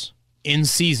agents in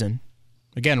season?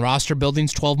 Again, roster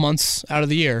building's 12 months out of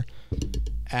the year.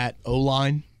 At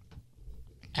O-line,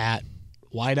 at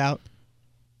wideout,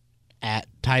 at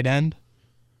tight end.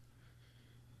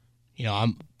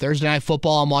 I'm Thursday Night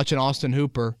Football, I'm watching Austin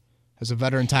Hooper as a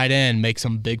veteran tight end make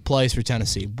some big plays for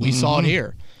Tennessee. We saw it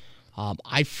here.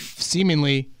 I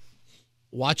seemingly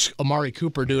watch Amari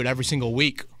Cooper do it every single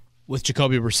week with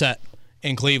Jacoby Brissett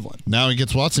in Cleveland. Now he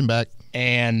gets Watson back.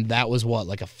 And that was what,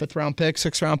 like a 5th-round pick,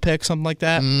 6th-round pick, something like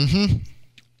that? Mm-hmm.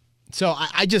 So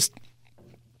I just,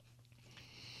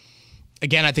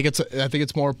 again, I think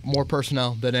it's more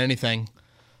personnel than anything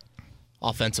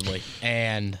offensively.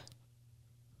 And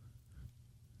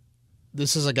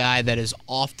this is a guy that is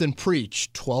often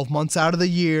preached 12 months out of the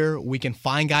year. We can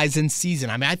find guys in season.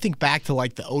 I mean, I think back to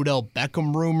like the Odell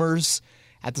Beckham rumors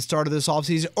at the start of this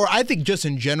offseason. Or I think just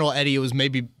in general, Eddie, it was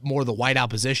maybe more the wideout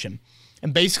position.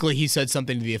 And basically he said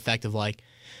something to the effect of like,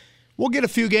 we'll get a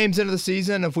few games into the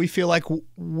season. If we feel like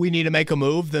we need to make a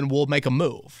move, then we'll make a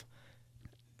move.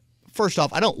 First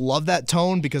off, I don't love that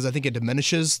tone because I think it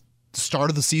diminishes the start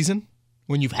of the season.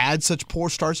 When you've had such poor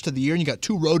starts to the year and you got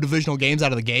 2 road divisional games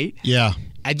out of the gate. Yeah.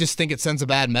 I just think it sends a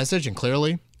bad message, and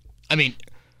clearly, I mean,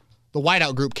 the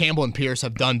wideout group, Campbell and Pierce,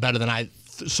 have done better than I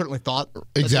certainly thought.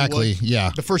 Exactly,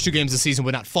 yeah. The first 2 games of the season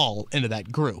would not fall into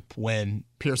that group when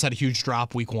Pierce had a huge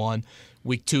drop week 1.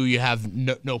 Week 2, you have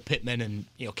no Pittman, and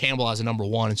Campbell as a number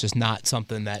 1. It's just not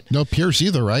something that... No Pierce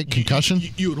either, right? Concussion?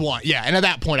 You would want, yeah. And at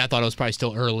that point, I thought it was probably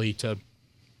still early to,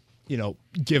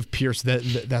 give Pierce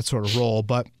that sort of role,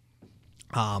 but...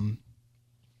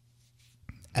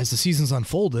 as the season's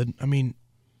unfolded, I mean,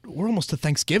 we're almost to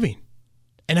Thanksgiving.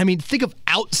 And I mean, think of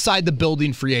outside the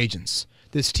building free agents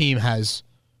this team has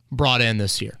brought in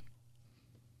this year.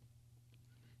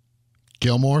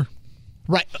 Gilmore?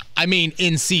 Right. I mean,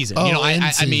 in season. Oh, in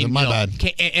season. I mean, my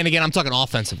bad. And again, I'm talking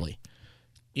offensively.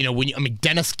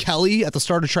 Dennis Kelly at the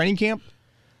start of training camp,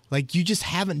 like you just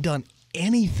haven't done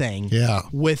anything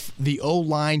with the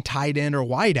O-line, tight end, or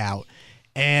wideout.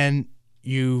 And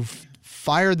you've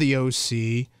fired the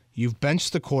OC, you've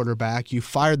benched the quarterback, you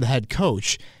fired the head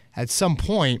coach. At some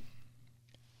point,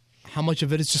 how much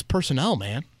of it is just personnel,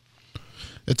 man?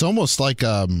 It's almost like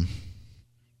when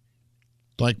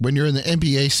you're in the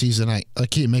NBA season, I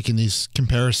keep making these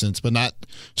comparisons, but not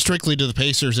strictly to the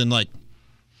Pacers. And like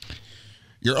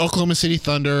your Oklahoma City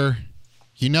Thunder,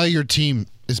 your team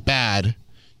is bad.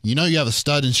 You have a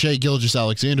stud in Shai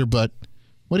Gilgeous-Alexander, but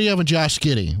what do you have in Josh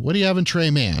Giddey? What do you have in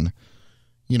Trey Mann?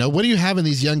 What do you have in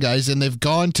these young guys? And they've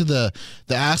gone to the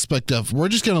aspect of, we're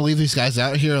just going to leave these guys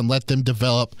out here and let them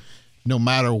develop no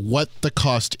matter what the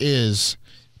cost is,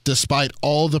 despite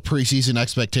all the preseason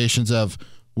expectations of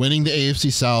winning the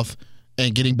AFC South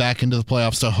and getting back into the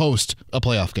playoffs to host a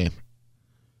playoff game.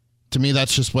 To me,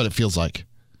 that's just what it feels like.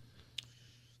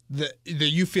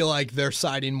 You feel like they're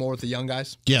siding more with the young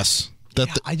guys? Yes.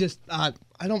 I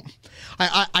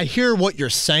hear what you're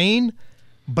saying,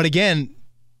 but again,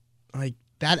 like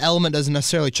that element doesn't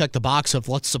necessarily check the box of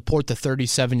let's support the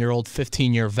 37-year-old,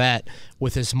 15-year vet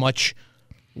with as much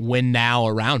win now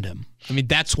around him. I mean,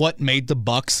 that's what made the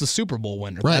Bucs the Super Bowl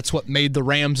winner. Right. That's what made the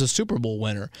Rams a Super Bowl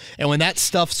winner. And when that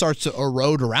stuff starts to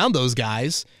erode around those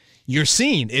guys, you're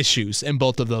seeing issues in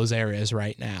both of those areas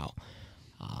right now.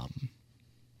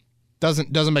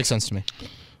 Doesn't make sense to me.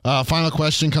 Final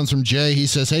question comes from Jay. He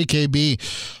says, hey, KB,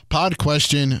 pod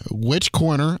question, which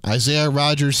corner, Isaiah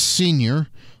Rodgers Sr.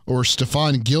 or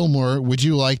Stephon Gilmore, would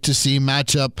you like to see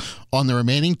match up on the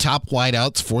remaining top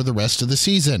wideouts for the rest of the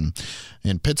season?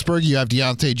 In Pittsburgh, you have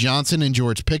Deontay Johnson and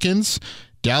George Pickens.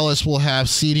 Dallas will have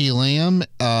CeeDee Lamb,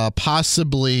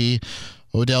 possibly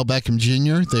Odell Beckham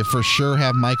Jr. They for sure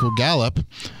have Michael Gallup.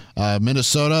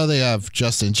 Minnesota, they have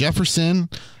Justin Jefferson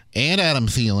and Adam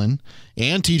Thielen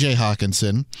and TJ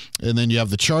Hawkinson. And then you have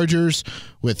the Chargers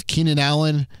with Keenan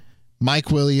Allen, Mike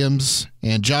Williams,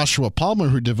 and Joshua Palmer,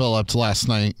 who developed last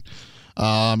night.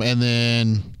 And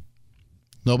then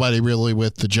nobody really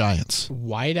with the Giants.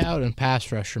 Wideout and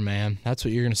pass rusher, man. That's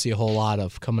what you're going to see a whole lot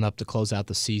of coming up to close out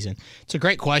the season. It's a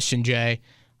great question, Jay.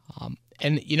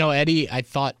 And, Eddie, I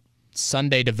thought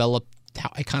Sunday developed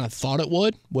how I kind of thought it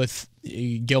would, with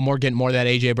Gilmore getting more of that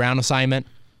A.J. Brown assignment,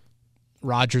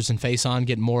 Rodgers and Faison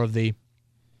getting more of the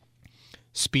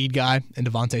speed guy, and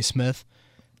Devontae Smith.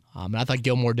 And I thought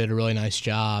Gilmore did a really nice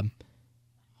job.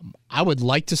 I would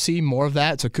like to see more of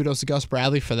that, so kudos to Gus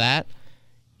Bradley for that.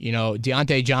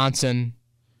 Deontay Johnson,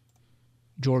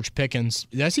 George Pickens.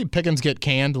 Did I see Pickens get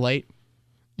canned late?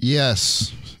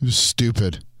 Yes. It was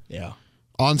stupid. Yeah.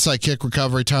 Onside kick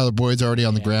recovery. Tyler Boyd's already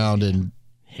on the ground, and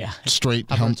Yeah. straight.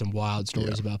 I've heard some wild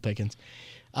stories about Pickens.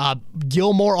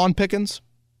 Gilmore on Pickens.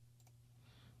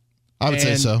 I would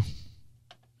say so.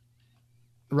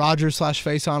 Rodgers /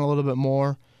 face on a little bit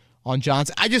more on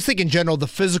Johnson. I just think in general, the more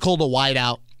physical the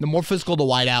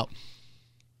wideout,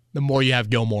 the more you have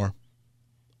Gilmore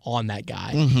on that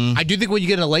guy. Mm-hmm. I do think when you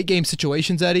get into late game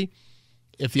situations, Eddie,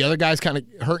 if the other guy's kind of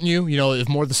hurting you, if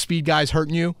more of the speed guy's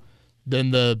hurting you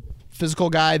than the physical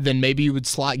guy, then maybe you would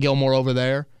slot Gilmore over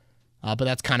there. But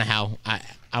that's kind of how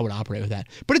I would operate with that.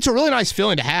 But it's a really nice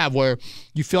feeling to have where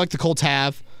you feel like the Colts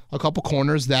have a couple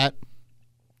corners that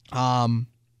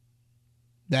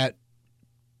that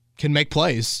can make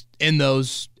plays in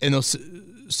those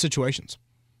situations.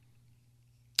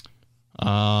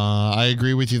 I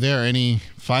agree with you there. Any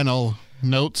final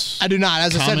notes? I do not.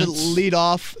 As comments? I said, to lead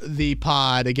off the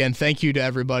pod, again, thank you to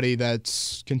everybody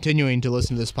that's continuing to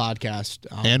listen to this podcast.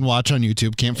 And watch on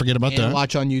YouTube. Can't forget about that. And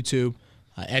watch on YouTube.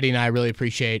 Eddie and I really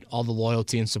appreciate all the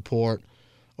loyalty and support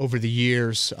over the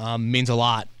years. Means a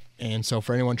lot. And so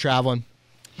for anyone traveling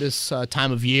this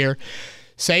time of year,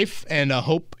 safe, and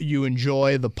hope you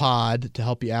enjoy the pod to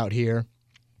help you out here.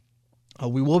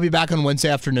 We will be back on Wednesday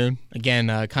afternoon. Again,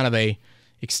 kind of a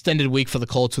extended week for the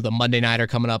Colts with a Monday nighter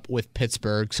coming up with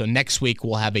Pittsburgh. So next week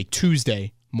we'll have a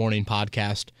Tuesday morning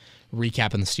podcast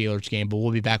recapping the Steelers game, but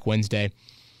we'll be back Wednesday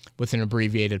with an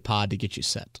abbreviated pod to get you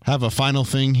set. Have a final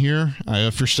thing here.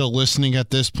 If you're still listening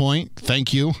at this point,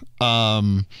 thank you.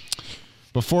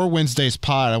 Before Wednesday's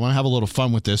pod, I want to have a little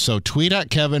fun with this. So tweet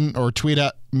at Kevin or tweet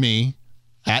at me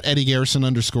at Eddie Garrison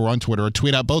 _ on Twitter, or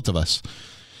tweet at both of us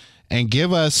and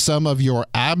give us some of your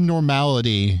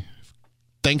abnormality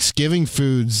Thanksgiving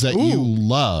foods that you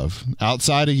love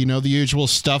outside of, the usual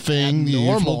stuffing, the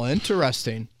usual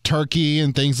interesting turkey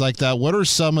and things like that. What are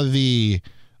some of the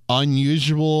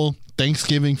unusual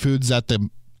Thanksgiving foods that the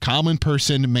common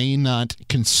person may not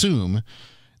consume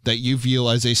that you view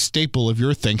as a staple of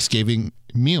your Thanksgiving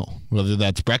meal, whether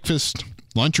that's breakfast,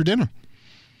 lunch, or dinner?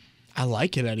 I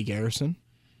like it, Eddie Garrison,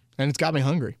 and it's got me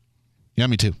hungry. Yeah,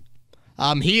 me too.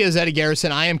 He is Eddie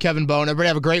Garrison. I am Kevin Bone. Everybody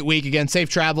have a great week. Again, safe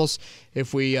travels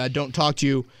if we don't talk to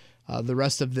you the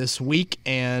rest of this week.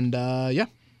 And,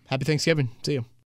 happy Thanksgiving. See you.